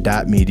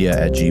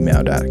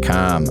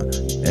bummerdude.media@gmail.com.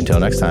 Until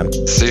next time.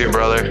 See you,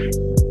 brother.